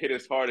gonna get hit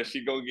as hard as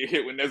she gonna get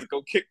hit when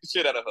Nezuko kick the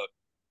shit out of her.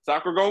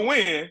 Sakura gonna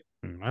win.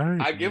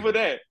 I give her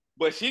that,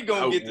 but she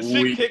gonna get the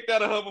shit kicked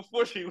out of her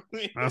before she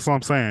wins. That's what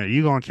I'm saying.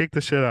 You gonna kick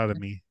the shit out of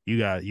me? You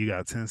got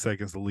 10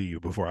 seconds to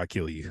leave before I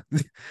kill you.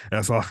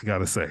 That's all I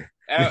gotta say.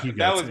 That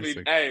was me.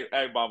 Hey,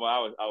 Baba,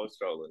 I was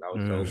trolling.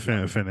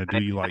 Finna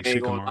do you like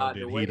Shikamaru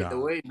did the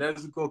way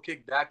Nezuko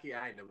kicked Daki,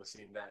 I ain't never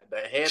seen that. The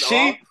head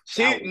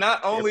she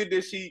not only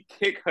did she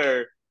kick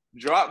her,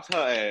 dropped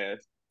her ass.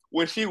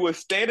 When she was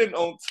standing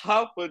on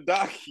top of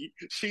Daki,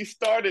 she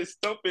started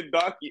stumping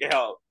Daki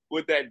out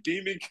with that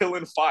demon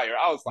killing fire.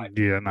 I was like,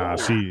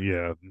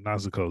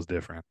 Nezuko's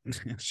different.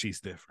 She's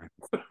different.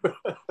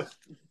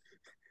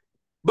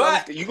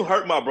 But you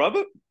hurt my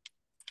brother.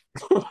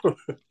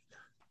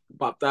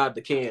 Popped out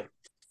the can.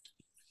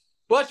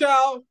 But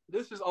y'all,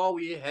 this is all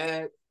we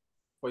had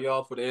for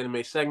y'all for the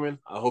anime segment.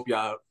 I hope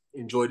y'all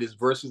enjoyed this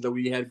verses that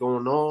we had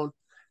going on.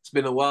 It's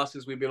been a while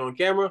since we've been on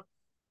camera,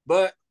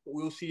 but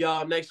we'll see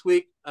y'all next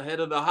week ahead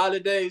of the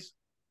holidays.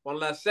 One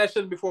last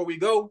session before we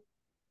go.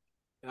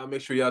 Y'all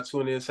make sure y'all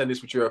tune in, send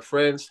this with your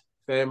friends,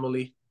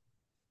 family.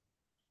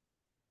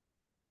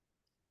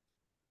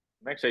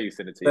 Make sure you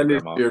send it to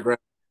your grandma.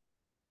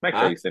 Make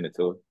sure you send it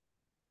to her.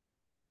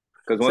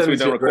 Because once we're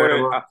done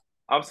recording,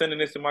 I'm sending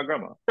this to my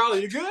grandma.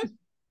 Charlie, you good?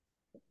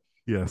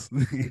 Yes.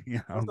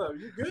 Yeah. What's up?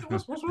 You good?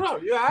 What's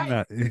wrong? You all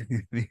right?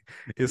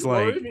 It's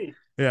like,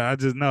 I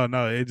just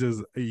no. It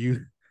just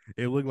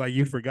it looked like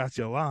you forgot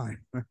your line.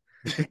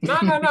 No.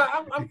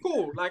 I'm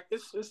cool. Like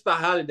it's the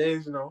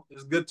holidays, you know.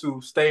 It's good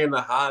to stay in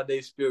the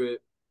holiday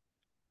spirit,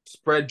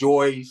 spread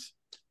joys.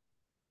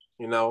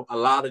 You know, a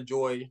lot of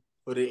joy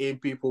for the in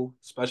people,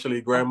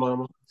 especially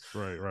grandmama.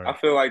 Right. I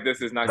feel like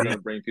this is not going to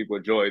bring people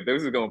joy.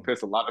 This is going to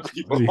piss a lot of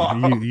people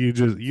off.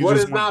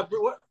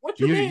 What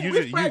you mean?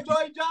 We spread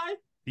joy, Jai?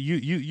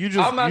 You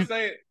just. I'm not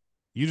saying.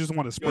 You just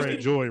want to spread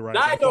joy, right?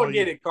 Jai don't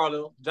get it,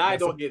 Carlo. Jai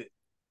don't get it.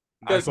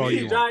 Because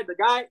Jai,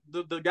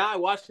 the guy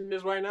watching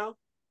this right now,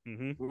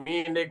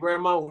 me and their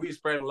grandma, we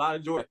spread a lot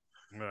of joy.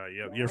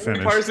 You're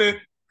finished.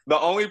 The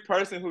only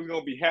person who's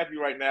gonna be happy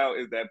right now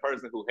is that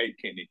person who hate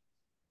Kenny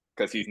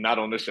because he's not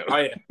on the show.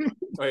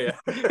 Oh yeah.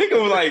 He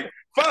was like,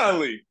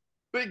 finally,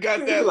 they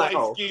got that Like,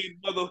 light skinned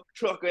mother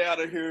trucker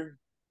out of here.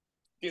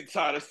 Getting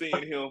tired of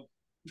seeing him.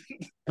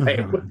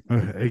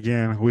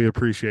 Again, we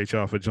appreciate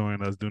y'all for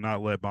joining us. Do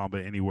not let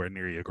Bamba anywhere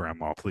near your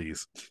grandma,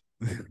 please.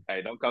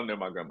 Hey, don't come near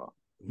my grandma.